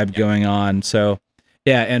Spielberg vibe going on. So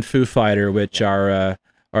yeah, and Foo Fighter, which our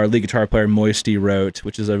lead guitar player Moisty wrote,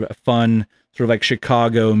 which is a fun sort of like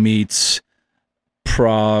Chicago meets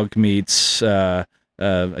Prague meets a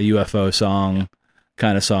UFO song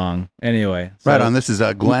kind of song. Anyway, so, Right on. This is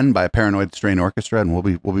Glenn by Paranoid Strain Orchestra, and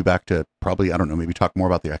we'll be back to probably, I don't know, maybe talk more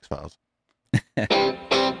about the X-Files.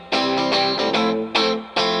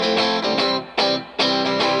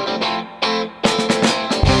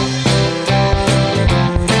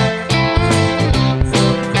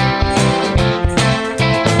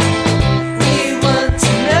 We want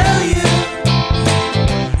to know you.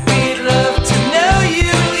 We'd love to know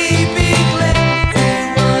you. E.B. Glenn. We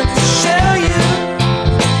want to show you.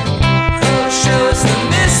 Oh, show us the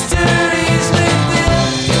mysteries within.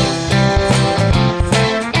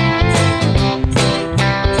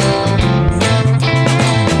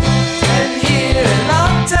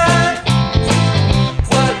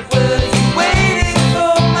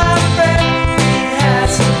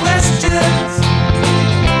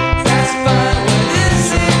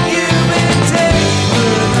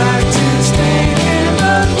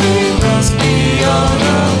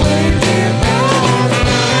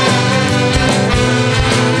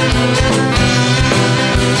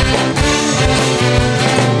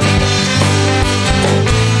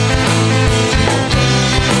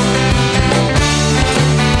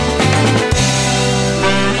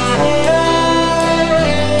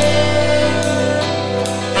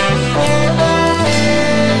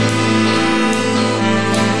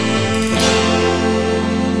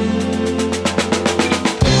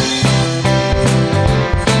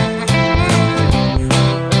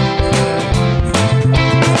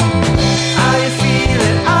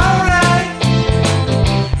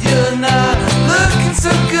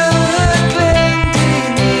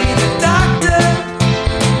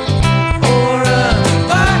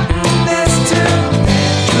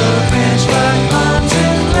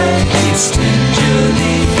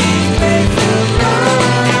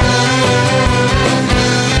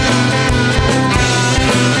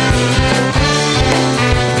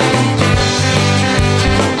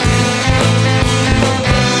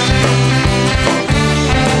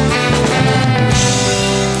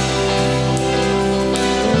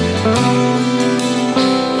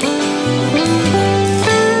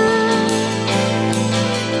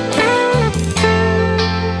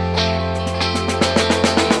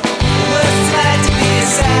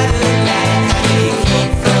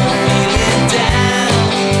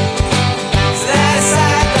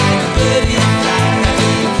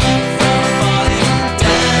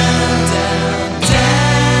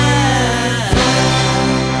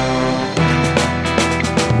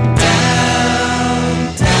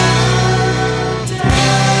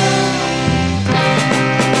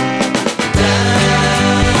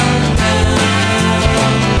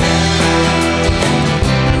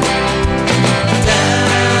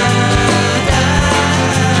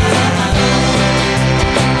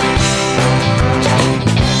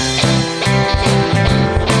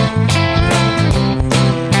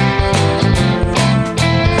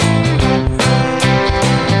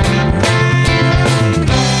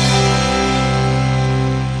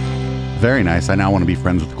 Very nice. I now want to be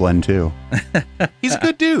friends with Glenn too. He's a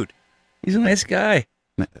good dude. He's a nice guy.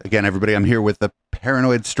 Again, everybody, I'm here with the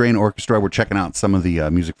Paranoid Strain Orchestra. We're checking out some of the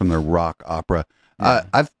music from their rock opera.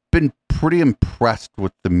 I've been pretty impressed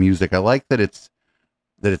with the music. I like that it's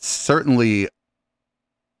certainly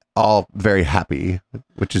all very happy,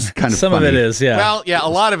 which is kind of Some funny. of it is, yeah. Well, yeah, a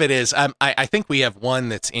lot of it is. I think we have one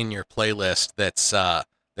that's in your playlist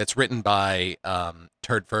that's written by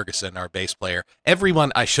Turd Ferguson, our bass player.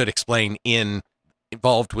 Everyone, I should explain,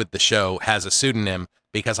 involved with the show has a pseudonym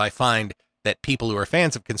because I find that people who are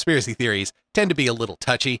fans of conspiracy theories tend to be a little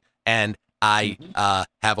touchy, and I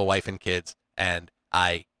have a wife and kids, and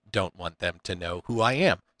I don't want them to know who I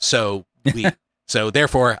am. So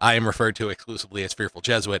therefore, I am referred to exclusively as Fearful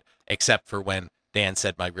Jesuit, except for when Dan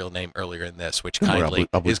said my real name earlier in this, which kindly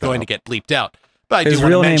is going to get bleeped out. But I His do want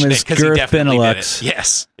real to name mention is it because he Girth definitely did it. Benelux.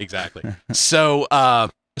 Yes, exactly. So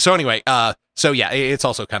anyway, so yeah, it's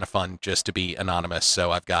also kind of fun just to be anonymous.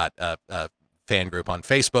 So I've got a fan group on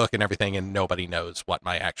Facebook and everything, and nobody knows what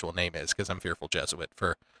my actual name is because I'm Fearful Jesuit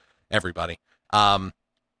for everybody. But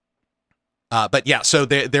yeah, so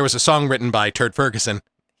there was a song written by Turd Ferguson.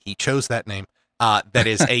 He chose that name. That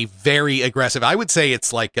is a very aggressive. I would say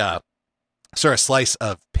it's like a sort of slice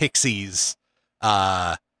of Pixies,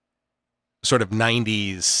 sort of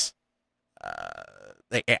 90s.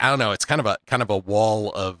 I don't know. It's kind of a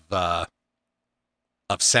wall of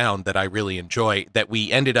sound that I really enjoy. That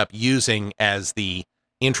we ended up using as the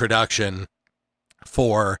introduction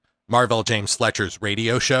for Marvell James Fletcher's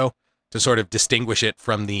radio show to sort of distinguish it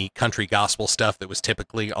from the country gospel stuff that was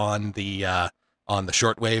typically on the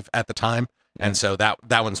shortwave at the time. And so that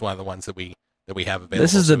one's one of the ones that we have available.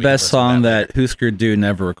 This is so the we can best listen to song later. that Husker Du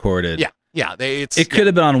never recorded. Yeah. It could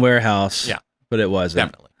have been on Warehouse, but it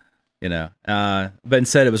wasn't. Definitely. You know, but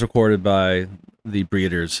instead it was recorded by the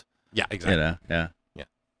Breeders. Yeah, exactly. You know, yeah.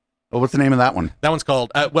 Well, what's the name of that one? That one's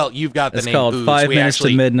called, you've got the It's name called Ooze. 5 Minutes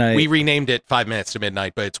to Midnight. We renamed it 5 Minutes to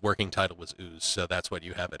Midnight, but its working title was Ooze, so that's what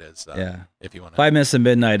you have it as. If you want to. 5 Minutes to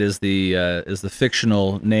Midnight is the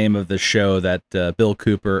fictional name of the show that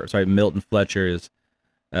Milton Fletcher is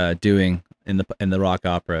doing in the rock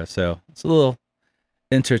opera. So it's a little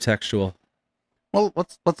intertextual. Well,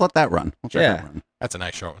 let's let that run. We'll check that run. That's a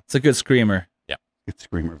nice short one. It's a good screamer. Yeah. Good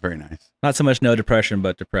screamer. Very nice. Not so much no depression,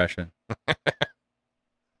 but depression.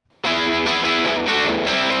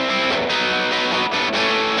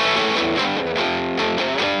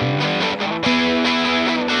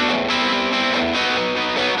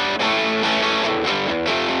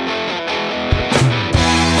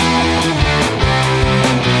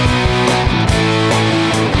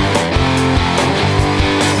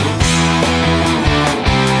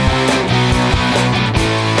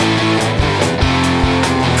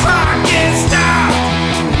 Clock is stopped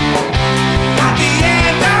at the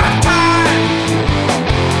end of time.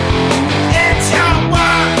 It's your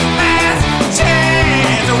one last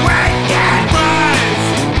chance to wake and rise.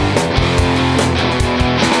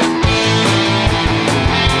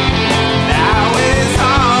 Now is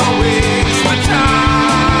always the time.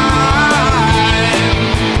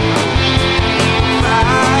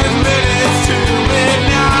 5 minutes to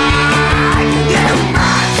midnight. You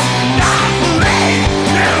must not leave.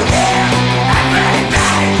 You hear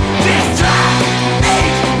everything. Distract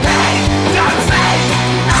each pain. Don't fake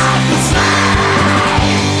of the slave.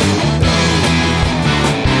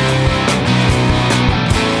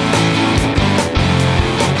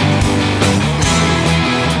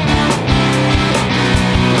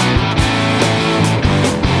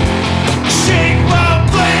 She will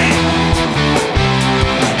bleed.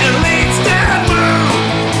 It leads to blue.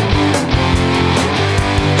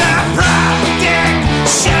 The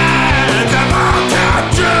predictions have all come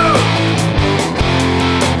true.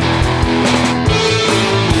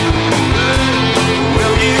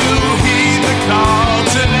 Will you heed the call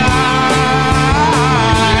tonight?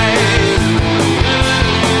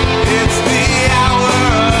 It's the hour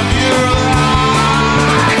of your life.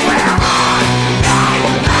 We're on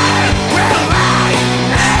night, we're right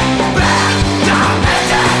and back. Don't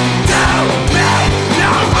listen to me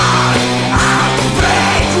no more. I'm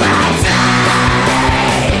frequency.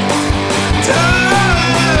 Tune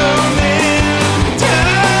in, tune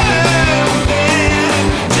in.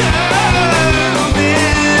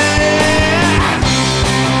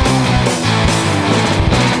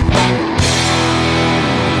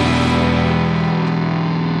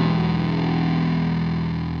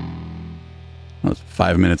 That was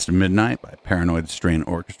 5 Minutes to Midnight by Paranoid Strain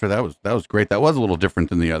Orchestra. That was great. That was a little different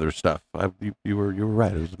than the other stuff. You were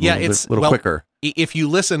right. It was a little It's quicker. If you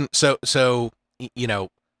listen, so you know,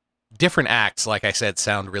 different acts, like I said,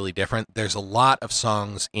 sound really different. There's a lot of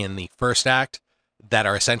songs in the first act that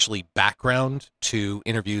are essentially background to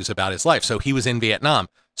interviews about his life. So he was in Vietnam.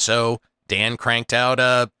 So Dan cranked out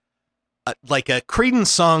a Creedence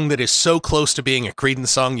song that is so close to being a Creedence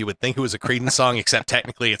song you would think it was a Creedence song, except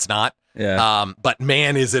technically it's not. Yeah. But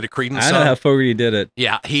man, is it a Creedence I song? know how Fogerty did it.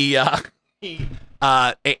 Yeah,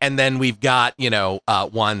 and then we've got,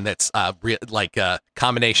 one that's like a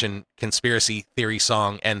combination conspiracy theory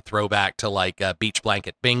song and throwback to like Beach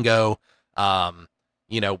Blanket Bingo.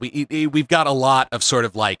 We've got a lot of sort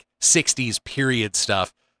of like 60s period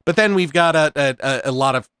stuff, but then we've got a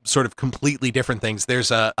lot of sort of completely different things. There's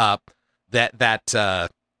that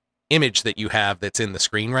image that you have that's in the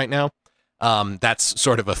screen right now. That's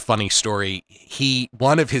sort of a funny story.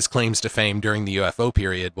 One of his claims to fame during the UFO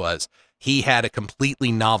period was he had a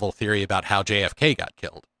completely novel theory about how JFK got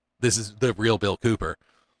killed. This is the real Bill Cooper.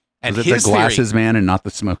 And was it the glasses man and not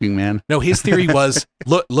the smoking man? No, his theory was,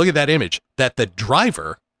 look at that image, that the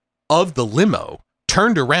driver of the limo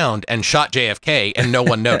turned around and shot JFK and no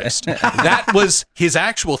one noticed. That was his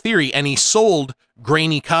actual theory, and he sold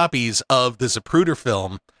grainy copies of the Zapruder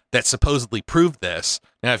film that supposedly proved this.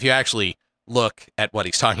 Now, if you actually look at what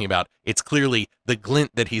he's talking about, it's clearly the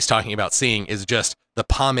glint that he's talking about seeing is just the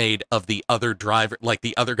pomade of the other driver, like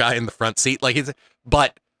the other guy in the front seat.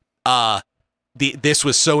 This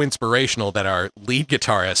was so inspirational that our lead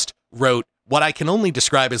guitarist wrote what I can only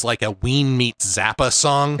describe as like a Ween meets Zappa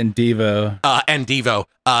song. And Devo.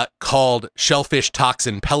 Called Shellfish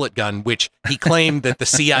Toxin Pellet Gun, which he claimed that the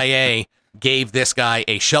CIA gave this guy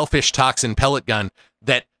a shellfish toxin pellet gun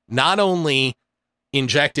that not only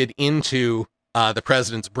injected into the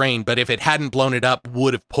president's brain, but if it hadn't blown it up,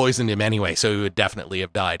 would have poisoned him anyway, so he would definitely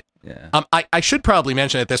have died. Yeah. I should probably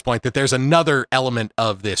mention at this point that there's another element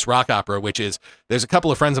of this rock opera, which is there's a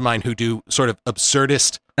couple of friends of mine who do sort of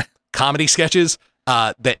absurdist comedy sketches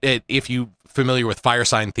if you familiar with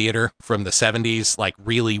Firesign Theater from the 70s, like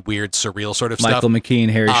really weird, surreal sort of stuff. Michael McKean,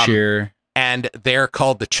 Harry Shearer. And they're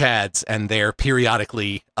called the Chads, and their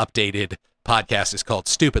periodically updated podcast is called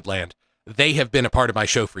Stupid Land. They have been a part of my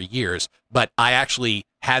show for years, but I actually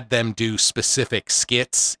had them do specific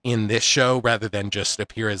skits in this show rather than just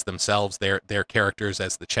appear as themselves, their characters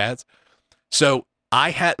as the Chads. So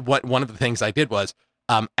one of the things I did was,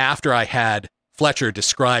 after I had Fletcher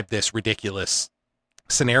describe this ridiculous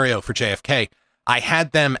scenario for JFK, I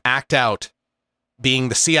had them act out being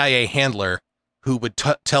the CIA handler who would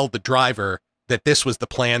tell the driver that this was the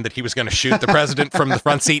plan, that he was going to shoot the president from the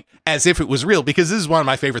front seat as if it was real, because this is one of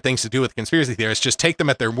my favorite things to do with conspiracy theorists, just take them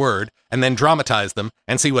at their word and then dramatize them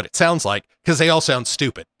and see what it sounds like, because they all sound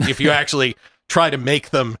stupid if you actually try to make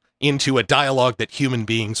them into a dialogue that human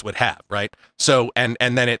beings would have, right? So, and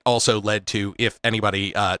then it also led to, if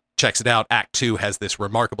anybody checks it out, Act 2 has this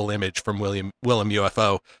remarkable image from Willem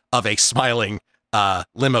UFO of a smiling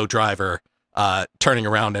limo driver turning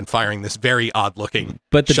around and firing this very odd looking.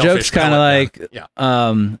 But the joke's kind of like,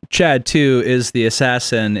 Chad 2 is the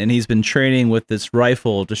assassin, and he's been training with this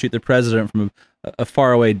rifle to shoot the president from a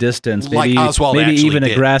faraway distance, maybe even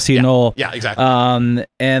a grassy knoll. Yeah, exactly.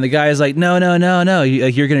 And the guy is like, no,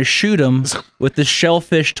 you're going to shoot him with the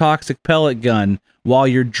shellfish toxic pellet gun while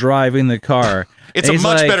you're driving the car. It's a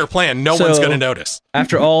much better plan. No one's going to notice.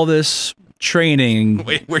 After all this training,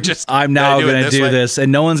 I'm now going to do this,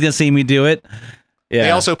 and no one's going to see me do it. Yeah. They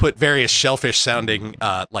also put various shellfish sounding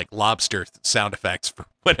like lobster sound effects for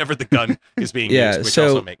whenever the gun is being used, which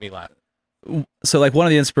also make me laugh. So like one of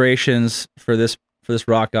the inspirations for this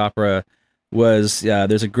rock opera was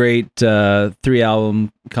there's a great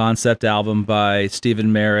 3-album concept album by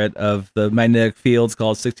Stephen Merritt of the Magnetic Fields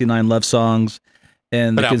called 69 Love Songs,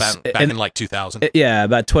 and back in like 2000. Yeah,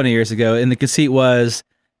 about 20 years ago. And the conceit was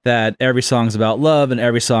that every song's about love and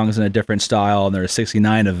every song is in a different style, and there are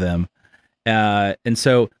 69 of them. And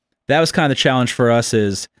so that was kind of the challenge for us,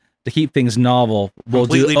 is to keep things novel. We'll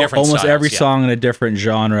do almost styles, every song in a different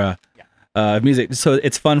genre of music. So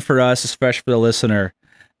it's fun for us, it's fresh for the listener.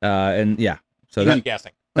 So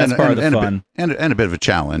that's part of the fun. And a bit of a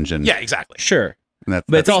challenge. And yeah, exactly. Sure. But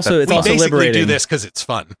it's also liberating. We basically do this because it's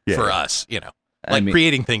fun for us,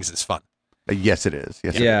 creating things is fun. Yes, it is.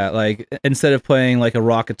 Yes, yeah, like instead of playing like a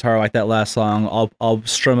rock guitar like that last song, I'll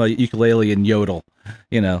strum a ukulele and yodel.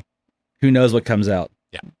 Who knows what comes out?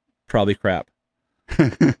 Yeah, probably crap.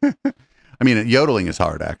 I mean, yodeling is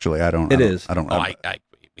hard. Actually, I don't. It is. I don't.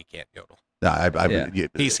 We can't yodel.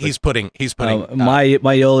 He's putting my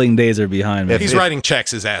yodeling days are behind me. he's writing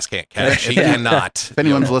checks his ass can't cash. He cannot. If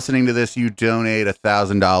anyone's listening to this, you donate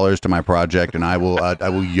 $1,000 to my project, and I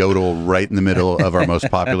will yodel right in the middle of our most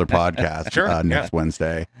popular podcast next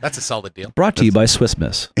Wednesday. That's a solid deal. Brought to you by Swiss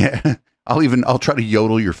Miss. Yeah. I'll try to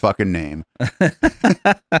yodel your fucking name.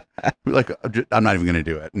 Like, I'm not even going to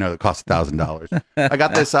do it. No, it costs $1,000. I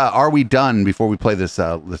got this. Are we done? Before we play this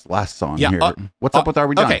last song here, what's up with Are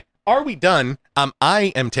We Done? Okay, Are We Done?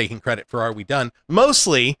 I am taking credit for Are We Done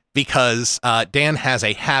mostly because Dan has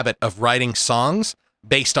a habit of writing songs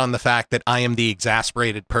based on the fact that I am the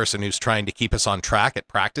exasperated person who's trying to keep us on track at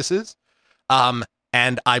practices,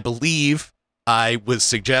 and I believe I was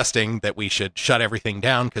suggesting that we should shut everything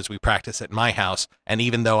down because we practice at my house. And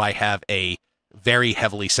even though I have a very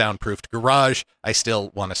heavily soundproofed garage, I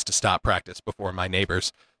still want us to stop practice before my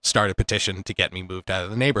neighbors start a petition to get me moved out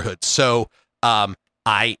of the neighborhood. So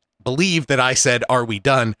I believe that I said, "Are we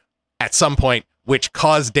done?" at some point, which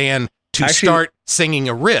caused Dan to start singing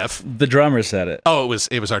a riff. The drummer said it. Oh,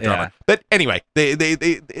 it was our drummer. Yeah. But anyway,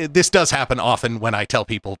 this does happen often when I tell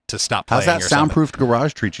people to stop playing. How's that soundproofed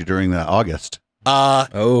garage treat you during the August? God,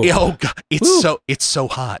 it's so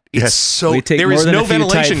hot. It's so there is no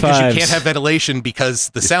ventilation because you can't have ventilation because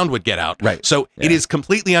the sound would get out. Right. So it is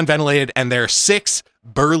completely unventilated, and there are 6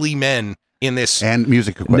 burly men in this and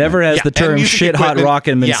music equipment. Never has the term "shit hot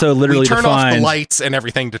rockin' been so literally defined. We turn off the lights and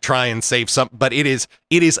everything to try and save some, but it is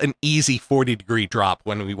an easy 40-degree drop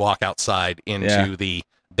when we walk outside into the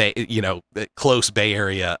Bay, the close Bay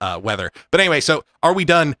Area weather. But anyway, so Are We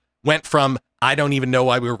Done went from I don't even know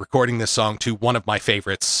why we were recording this song to one of my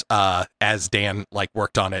favorites as Dan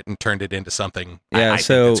worked on it and turned it into something. I think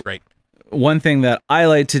that's great. One thing that I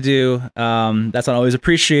like to do that's not always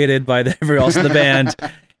appreciated by everyone else in the band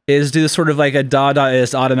is do sort of like a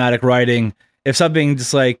Dadaist automatic writing. If something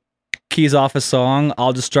just keys off a song,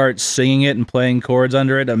 I'll just start singing it and playing chords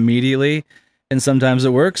under it immediately. And sometimes it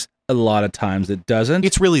works. A lot of times it doesn't.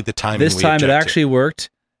 It's really the timing. This time it actually worked.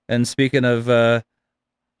 And speaking of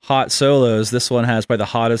hot solos, this one has probably the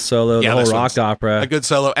hottest solo, the whole rock opera. A good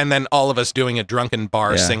solo, and then all of us doing a drunken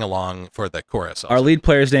bar sing-along for the chorus. Also. Our lead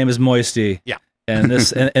player's name is Moisty. Yeah. And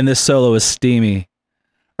this and this solo is steamy.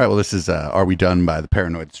 All right, well, this is Are We Done by the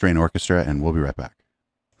Paranoid Strain Orchestra, and we'll be right back.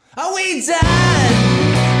 Are we done?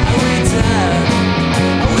 Are we done?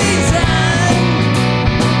 Are we done?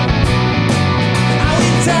 Are we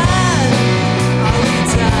done? Are we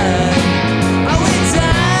done? Are we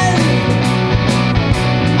done?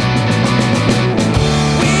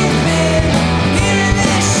 We've been hearing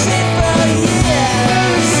this shit for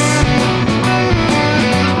years.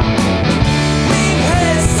 We've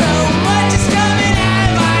heard so much is coming out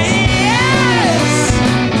of our ears.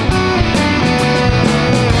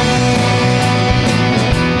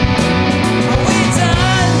 Are we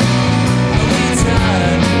done? Are we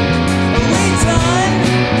done? Are we done?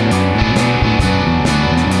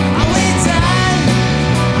 Are we done?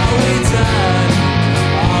 Are we done?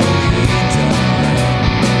 Are we done?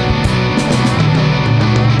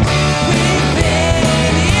 We've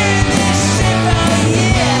been hearing this shit for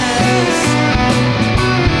years.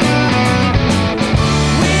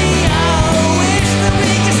 We all wish that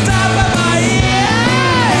we could stop our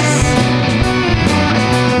ears.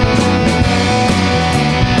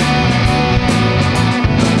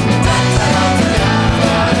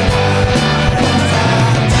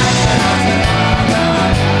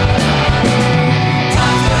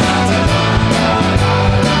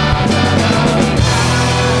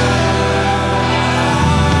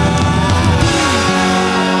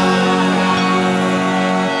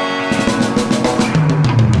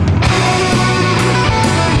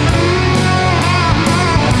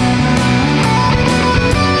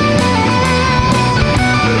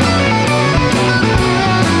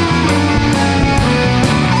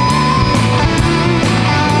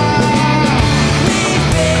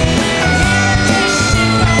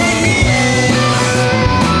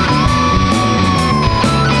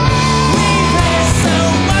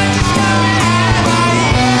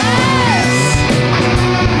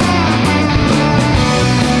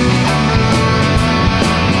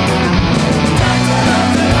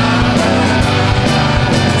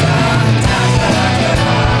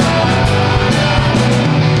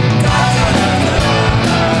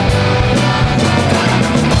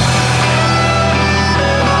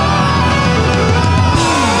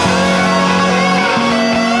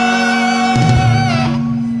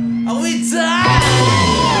 Are we done?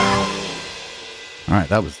 All right,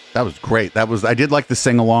 that was great. I did like the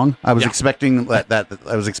sing along. I was expecting that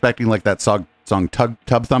I was expecting that song song Tub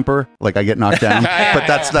Thumper, like I get knocked down. But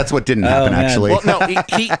that's what didn't happen man. actually. Well, no,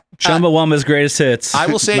 Chumbawamba's greatest hits. I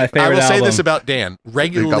will is say my favorite this album. about Dan.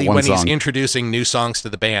 Regularly one when he's song. introducing new songs to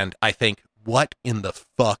the band, I think, what in the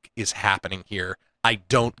fuck is happening here? I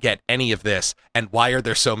don't get any of this, and why are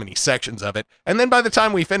there so many sections of it? And then by the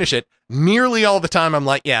time we finish it, nearly all the time I'm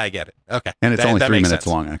like, yeah, I get it. Okay. And it's only 3 makes minutes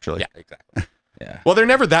sense. long, actually. Yeah, exactly. Yeah. Well, they're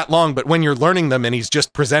never that long, but when you're learning them and he's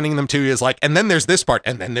just presenting them to you as like, and then there's this part,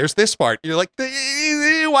 and then there's this part, you're like,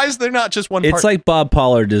 why is there not just one part? It's like Bob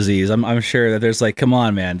Pollard disease. I'm sure that there's like, come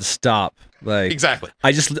on, man, just stop. Like Exactly.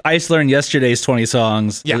 I just learned yesterday's 20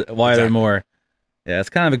 songs. Yeah, Why are there exactly. more? Yeah, it's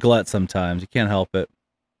kind of a glut sometimes. You can't help it.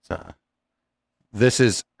 This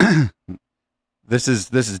is this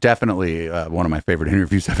is definitely one of my favorite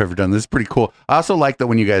interviews I've ever done. This is pretty cool. I also like that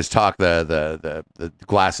when you guys talk, the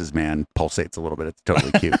glasses man pulsates a little bit. It's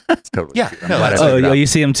totally cute. It's totally Yeah, cute. I'm no, glad I that's- picked it Oh, up. you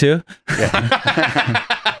see him too?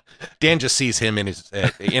 Dan just sees him in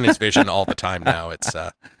his vision all the time now. It's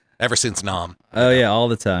ever since Nam. Oh yeah, all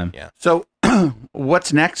the time. Yeah. So,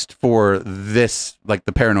 what's next for this, like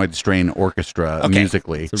the Paranoid Strain Orchestra Okay.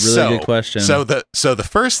 musically? It's a really good question. So the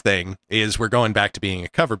first thing is we're going back to being a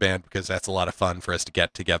cover band because that's a lot of fun for us to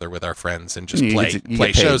get together with our friends and just You play get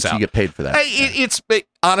paid, shows so out. You get paid for that.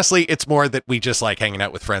 Honestly, it's more that we just like hanging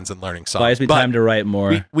out with friends and learning songs. buys me But time to write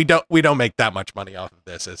more. we don't make that much money off of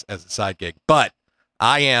this as a side gig. But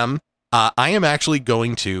I am actually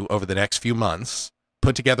going to, over the next few months,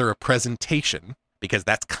 put together a presentation, because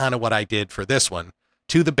that's kind of what I did for this one,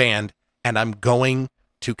 to the band, and I'm going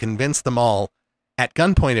to convince them all, at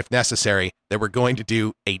gunpoint if necessary, that we're going to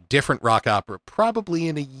do a different rock opera probably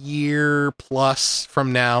in a year plus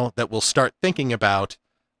from now that we'll start thinking about,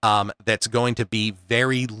 that's going to be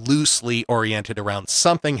very loosely oriented around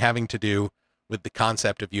something having to do with the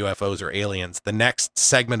concept of UFOs or aliens. The next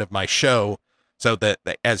segment of my show, so that,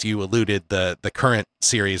 as you alluded, the current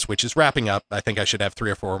series, which is wrapping up, I think I should have 3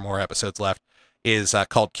 or 4 more episodes left, is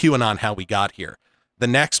called QAnon How We Got Here. The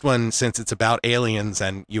next one, since it's about aliens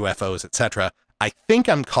and UFOs, etc., I think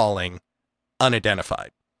I'm calling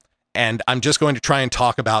Unidentified. And I'm just going to try and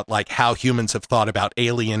talk about like how humans have thought about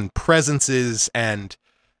alien presences, and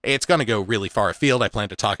it's going to go really far afield. I plan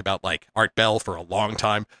to talk about like Art Bell for a long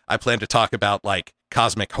time. I plan to talk about like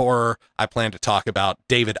cosmic horror. I plan to talk about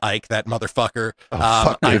David Icke, that motherfucker.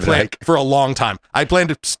 Fuck David Icke. For a long time. I plan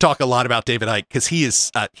to talk a lot about David Icke because he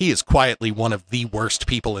is quietly one of the worst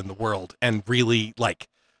people in the world, and really like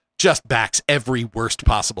just backs every worst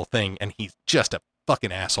possible thing, and he's just a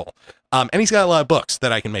fucking asshole. And he's got a lot of books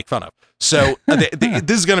that I can make fun of. So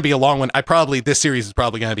this is going to be a long one. This series is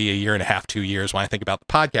probably going to be a year and a half, 2 years when I think about the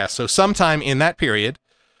podcast. So sometime in that period,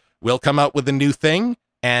 we'll come up with a new thing,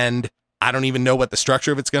 and I don't even know what the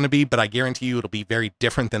structure of it's going to be, but I guarantee you it'll be very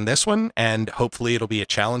different than this one, and hopefully it'll be a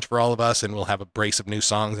challenge for all of us, and we'll have a brace of new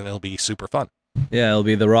songs, and it'll be super fun. Yeah, it'll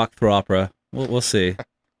be the rock through opera. We'll see.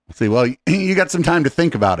 See, well, you got some time to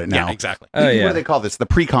think about it now. Yeah, exactly. Oh What yeah. do they call this? The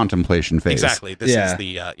pre-contemplation phase. Exactly. This Yeah. is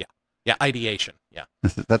the ideation. Yeah.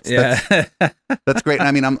 That's Yeah. that's great.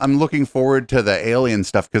 I mean, I'm looking forward to the alien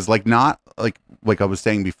stuff because, like, not like I was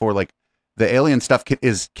saying before, like the alien stuff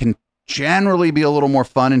can generally be a little more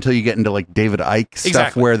fun until you get into like David Icke stuff,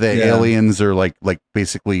 Exactly. where the Yeah. aliens are like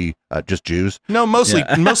basically just Jews. No, mostly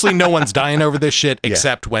no one's dying over this shit, Yeah.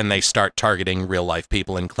 except when they start targeting real life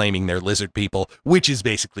people and claiming they're lizard people, which is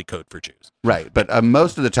basically code for Jews. Right, but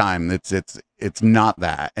most of the time it's not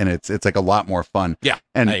that, and it's like a lot more fun. Yeah,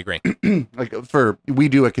 and I agree. like we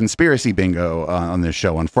do a conspiracy bingo on this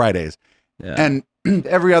show on Fridays, Yeah. and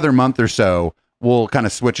every other month or so we'll kind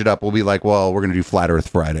of switch it up. We'll be like, well, we're going to do Flat Earth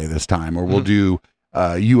Friday this time, or we'll do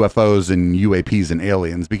UFOs and UAPs and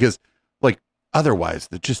aliens, because like otherwise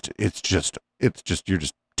it's just you're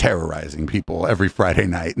just terrorizing people every Friday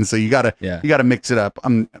night, and so you gotta mix it up.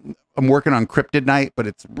 I'm working on Cryptid Night, but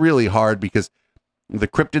it's really hard because the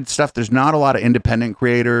cryptid stuff, there's not a lot of independent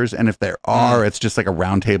creators, and if there are, it's just like a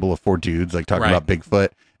round table of 4 dudes like talking Right. about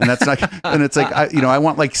Bigfoot, and that's not. And it's like I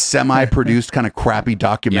want like semi-produced kind of crappy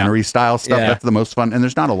documentary style stuff. Yeah. That's the most fun, and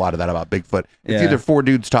there's not a lot of that about Bigfoot. It's Yeah. either 4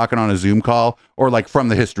 dudes talking on a Zoom call or like from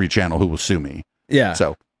the History Channel who will sue me. Yeah.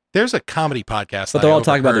 So There's a comedy podcast, But that they're I all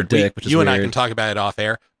talking about their overheard. dick, which is you and I weird. can talk about it off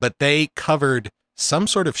air, but they covered some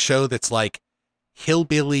sort of show that's like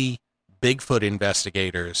hillbilly Bigfoot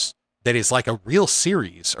investigators. That is like a real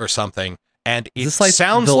series or something, and it Is this like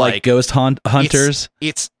sounds the like ghost hunters?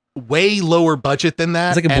 It's way lower budget than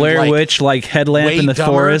that. It's like a and, Blair Witch like headlamp way in the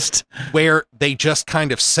dumber. forest. where they just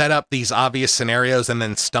kind of set up these obvious scenarios and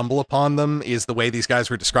then stumble upon them is the way these guys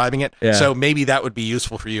were describing it. Yeah. So maybe that would be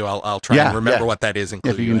useful for you. I'll try and remember what that is. if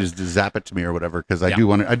Including you can that. just zap it to me or whatever, because I Yeah. do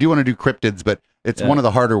want to do cryptids, but It's one of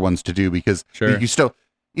the harder ones to do because Sure. you still,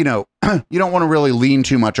 you know, you don't want to really lean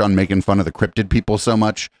too much on making fun of the cryptid people so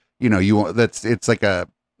much. You know, it's like a,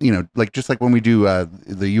 you know, like just like when we do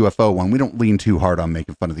the UFO one, we don't lean too hard on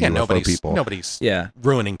making fun of the UFO people. Nobody's Yeah.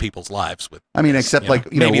 ruining people's lives with. I mean, except like,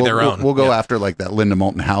 you maybe know, their own. we'll go after like that Linda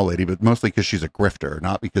Moulton Howe lady, but mostly because she's a grifter,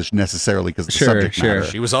 not because necessarily because of the Sure, subject sure. matter.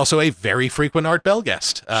 She was also a very frequent Art Bell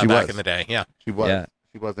guest She back was. in the day. Yeah. She was. Yeah.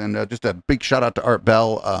 She was. And just a big shout out to Art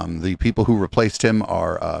Bell. The people who replaced him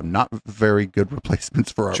are not very good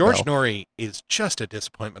replacements for Art George Bell. Norrie is just a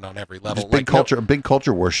disappointment on every level. Just big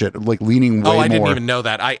culture war shit, like leaning way Oh, more. I didn't even know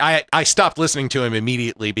that. I stopped listening to him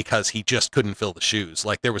immediately because he just couldn't fill the shoes.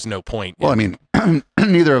 Like there was no point. Well, I mean,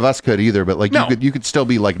 neither of us could either, but like No. you could still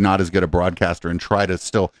be like not as good a broadcaster and try to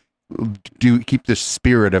still keep the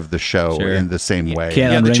spirit of the show Sure. in the same way.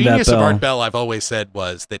 Can't yeah, the unring that genius of bell. Art Bell, I've always said,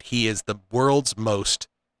 was that he is the world's most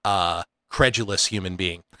credulous human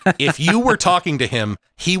being. If you were talking to him,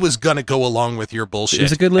 he was gonna go along with your bullshit. He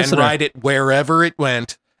was a good and listener. ride it wherever it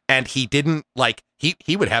went. And he didn't like he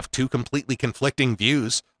would have two completely conflicting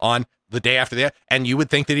views on the day after that, and you would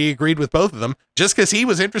think that he agreed with both of them just because he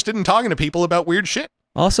was interested in talking to people about weird shit.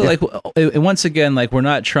 Also, like once again, like we're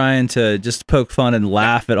not trying to just poke fun and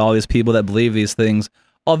laugh at all these people that believe these things.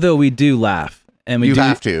 Although we do laugh, and we You do,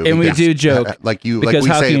 have to, and we because, do joke. like you, like because we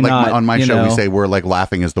how say, can you like not, on my you show, we know? say we're like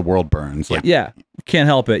laughing as the world burns. Like, Yeah, can't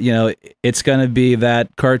help it. You know, it's gonna be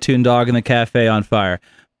that cartoon dog in the cafe on fire.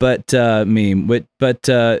 But meme. But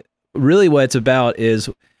really, what it's about is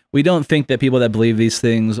we don't think that people that believe these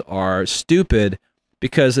things are stupid,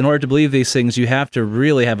 because in order to believe these things, you have to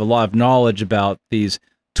really have a lot of knowledge about these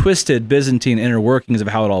twisted Byzantine inner workings of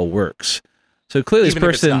how it all works. So clearly, Even this if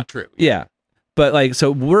it's person, not true. yeah. But like, so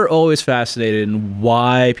we're always fascinated in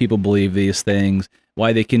why people believe these things,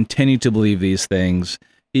 why they continue to believe these things,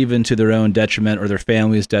 even to their own detriment or their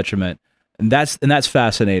family's detriment, and that's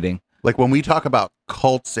fascinating. Like when we talk about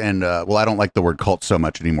cults and well, I don't like the word cult so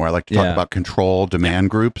much anymore. I like to talk Yeah. about control demand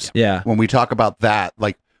groups. Yeah, When we talk about that,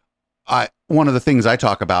 like one of the things I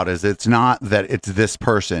talk about is it's not that it's this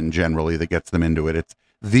person generally that gets them into it. It's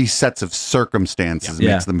these sets of circumstances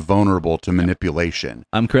Yeah. makes them vulnerable to manipulation.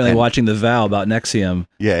 I'm currently And- watching The Vow about Nexium,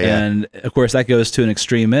 Yeah, yeah. and of course that goes to an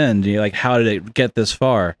extreme end. You're like, how did it get this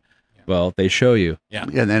far? Well, they show you. Yeah.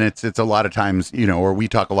 And then it's a lot of times, you know, or we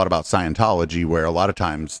talk a lot about Scientology, where a lot of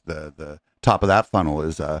times the top of that funnel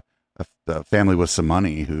is a family with some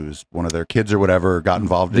money whose one of their kids or whatever got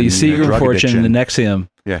involved The in Seeger drug fortune, addiction. the Nexium,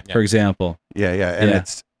 Yeah. for example. Yeah, yeah, and Yeah.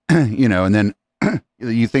 it's you know, and then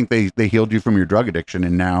you think they healed you from your drug addition,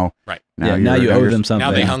 and now Right. Now you're- you owe you're- them something.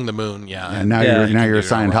 Now they hung the moon. Yeah. and now Yeah. you're a You can do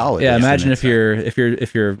it all Scientologist. Yeah, and imagine it's-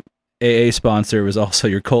 if your AA sponsor was also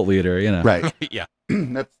your cult leader. You know. right. yeah.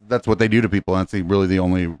 That's what they do to people. And that's really the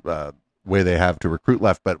only way they have to recruit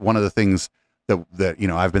left. But one of the things that you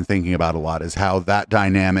know I've been thinking about a lot is how that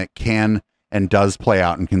dynamic can and does play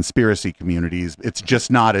out in conspiracy communities. It's just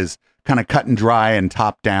not as kind of cut and dry and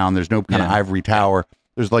top down. There's no kind of Yeah. ivory tower.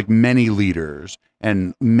 There's like many leaders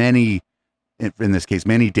and many, in this case,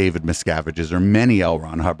 many David Miscaviges or many L.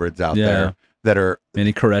 Ron Hubbards out Yeah. there that are.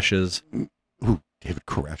 Many Koreshes. Ooh, David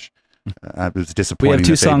Koresh. It was We disappointing. have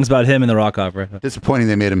two that they- songs about him in the rock opera. Disappointing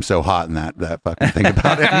they made him so hot in that fucking thing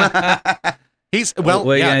about him. He's well.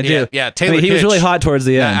 What are you yeah, gonna yeah, do? yeah. I Taylor mean, he was Kitsch. really hot towards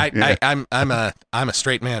the end. Yeah, I'm a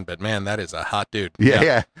straight man, but man, that is a hot dude.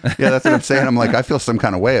 Yeah. That's what I'm saying. I'm like, I feel some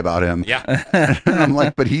kind of way about him. Yeah. And I'm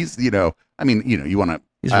like, but he's, you know, I mean, you know, you want to.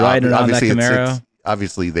 He's riding around that obviously Camaro.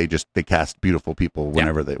 obviously they cast beautiful people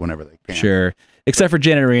whenever they can. Sure. Except for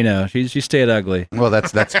Janet Reno. She stayed ugly. Well,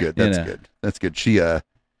 that's good. You That's know. good. That's good.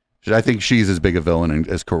 I think she's as big a villain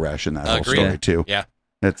as Koresh in that whole Agreed. story too. Yeah.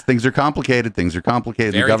 Things are complicated. Very The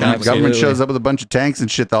complicated. government Absolutely. shows up with a bunch of tanks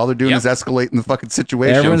and shit. All they're doing Yep. is escalating the fucking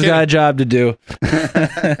situation. Everyone's kidding. got a job to do.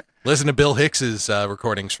 Listen to Bill Hicks's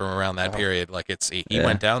recordings from around that period. Like he Yeah.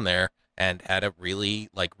 went down there and had a really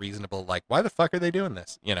like reasonable like, why the fuck are they doing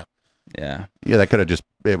this? You know. Yeah. Yeah, that could have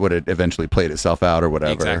it would have eventually played itself out or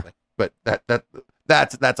whatever. Exactly. But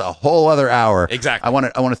that's a whole other hour. Exactly. I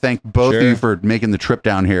want to thank both of Sure. you for making the trip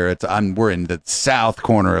down here. We're in the south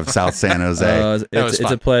corner of South San Jose. was It's a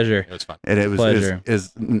fun. pleasure. It was fun. And it was Pleasure.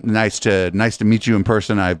 is nice to meet you in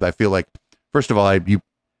person. I feel like first of all,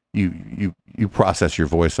 you process your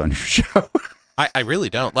voice on your show. I really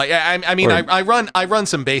don't like. I mean, Or- I run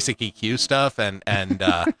some basic EQ stuff and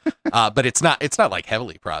but it's not like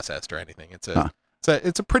heavily processed or anything. It's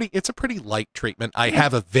a pretty light treatment. I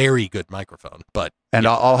have a very good microphone, but And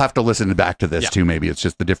I'll have to listen back to this Yeah. too. Maybe it's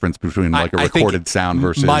just the difference between like a I think recorded sound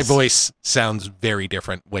versus my voice sounds very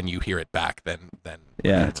different when you hear it back than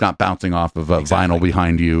Yeah. It's not bouncing off of a Exactly. vinyl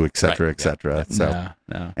behind you, et cetera, Right, et cetera. yeah. So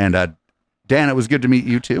No. and Dan, it was good to meet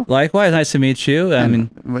you too. Likewise, nice to meet you. I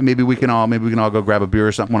mean, maybe we can all go grab a beer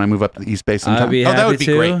or something when I move up to the East Bay sometime. I'd be happy that would be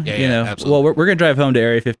to. great. Yeah, you know, absolutely. well, we're gonna drive home to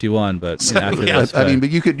Area 51, but you know, after Yeah. this, I mean, but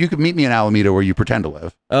you could meet me in Alameda where you pretend to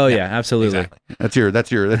live. oh yeah, absolutely. Exactly.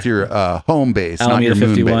 That's your home base, not Alameda your moon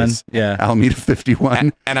 51. base. Yeah. Alameda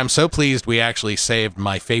 51. And I'm so pleased we actually saved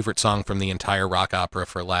my favorite song from the entire rock opera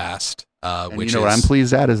for last. And Which you know is, what I'm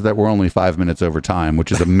pleased at is that we're only 5 minutes over time,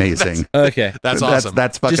 which is amazing. Okay. That's awesome.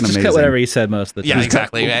 That's fucking Just amazing. cut whatever he said most of the time. Yeah,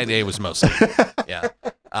 exactly. It was mostly. Yeah.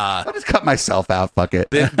 I'll just cut myself out. Fuck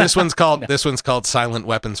it. This one's called Silent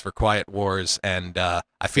Weapons for Quiet Wars, and I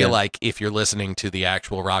feel like if you're listening to the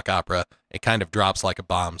actual rock opera, it kind of drops like a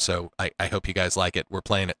bomb. So I hope you guys like it. We're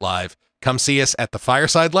playing it live. Come see us at the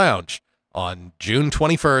Fireside Lounge on June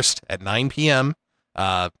 21st at 9 p.m. Show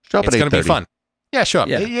up It's at going to be 8:30. fun. Yeah, show up.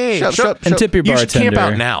 Yeah. Show up. And tip your You should bartender. camp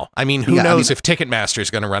out now. I mean, who Yeah, I knows mean- if Ticketmaster is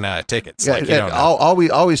going to run out of tickets? Yeah, Like, you don't know.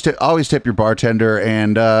 always tip your bartender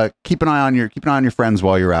and keep an eye on your friends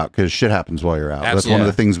while you're out because shit happens while you're out. That's one of Absolutely.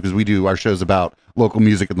 the things because we do our shows about local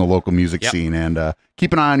music and the local music Yep. scene and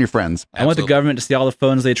keep an eye on your friends. I want the Absolutely. government to see all the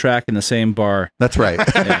phones they track in the same bar. That's right.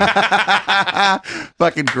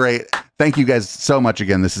 Fucking great. Thank you guys so much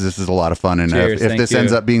again. This is a lot of fun. And Cheers, if thank this you.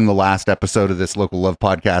 ends up being the last episode of this Local Love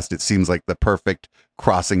podcast, it seems like the perfect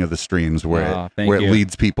crossing of the streams where Aw, thank where it you.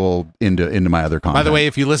 leads people into my other content. By the way,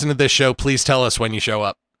 if you listen to this show, please tell us when you show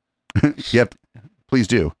up. Yep. Please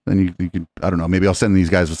do. Then you could, I don't know, maybe I'll send these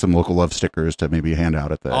guys with some Local Love stickers to maybe hand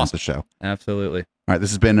out at the Awesome. show. Absolutely. All right,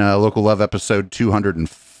 this has been Local Love episode 200 and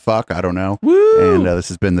fuck, I don't know. Woo! And this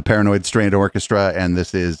has been the Paranoid Strained Orchestra, and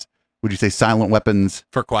this is, would you say Silent Weapons?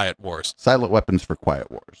 For Quiet Wars. Silent Weapons for Quiet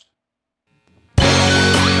Wars.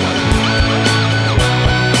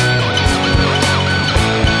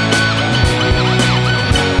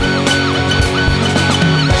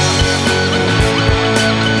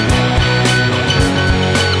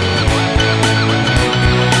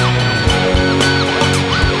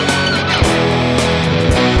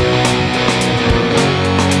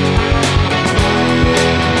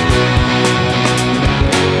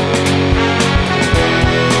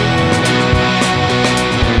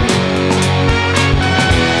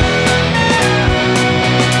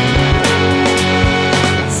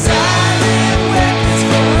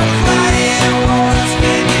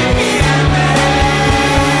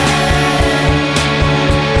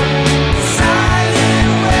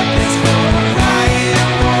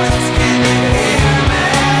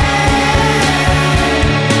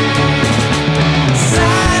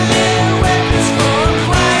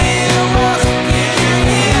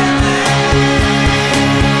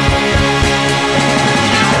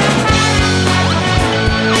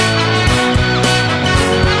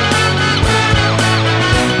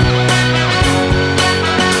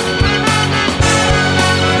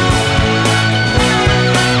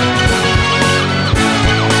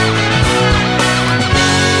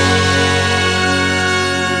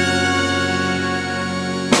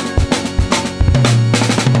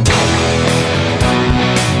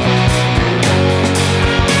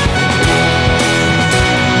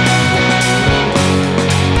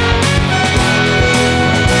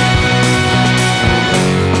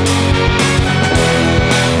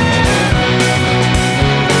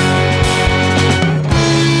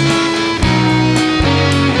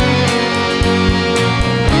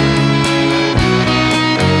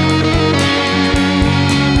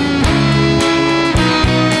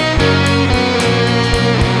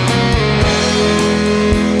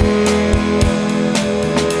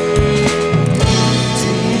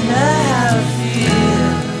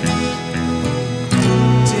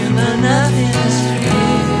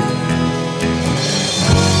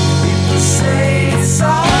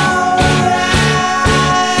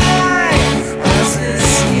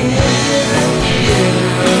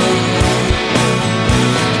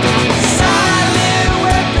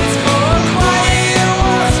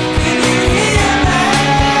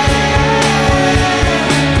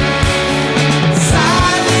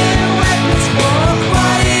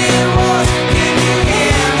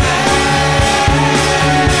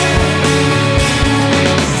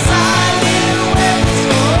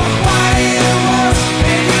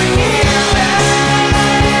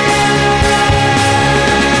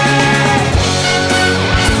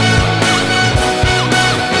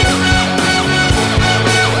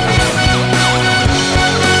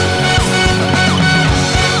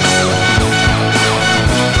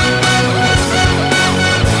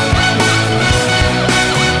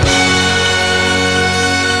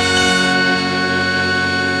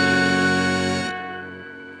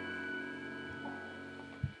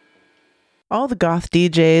 the goth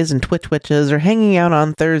DJs and Twitch witches are hanging out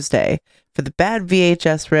on Thursday for the bad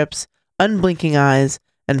VHS rips, unblinking eyes,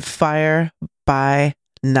 and fire by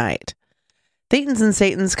night. Thetans and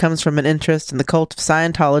Satans comes from an interest in the cult of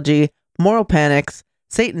Scientology, moral panics,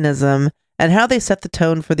 Satanism, and how they set the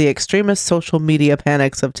tone for the extremist social media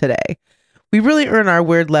panics of today. We really earn our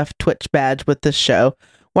Weird Left Twitch badge with this show,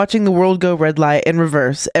 watching the world go red light in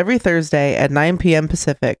reverse every Thursday at 9 p.m.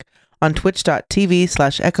 Pacific on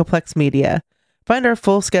twitch.tv/echoplexmedia. Find our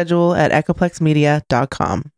full schedule at echoplexmedia.com.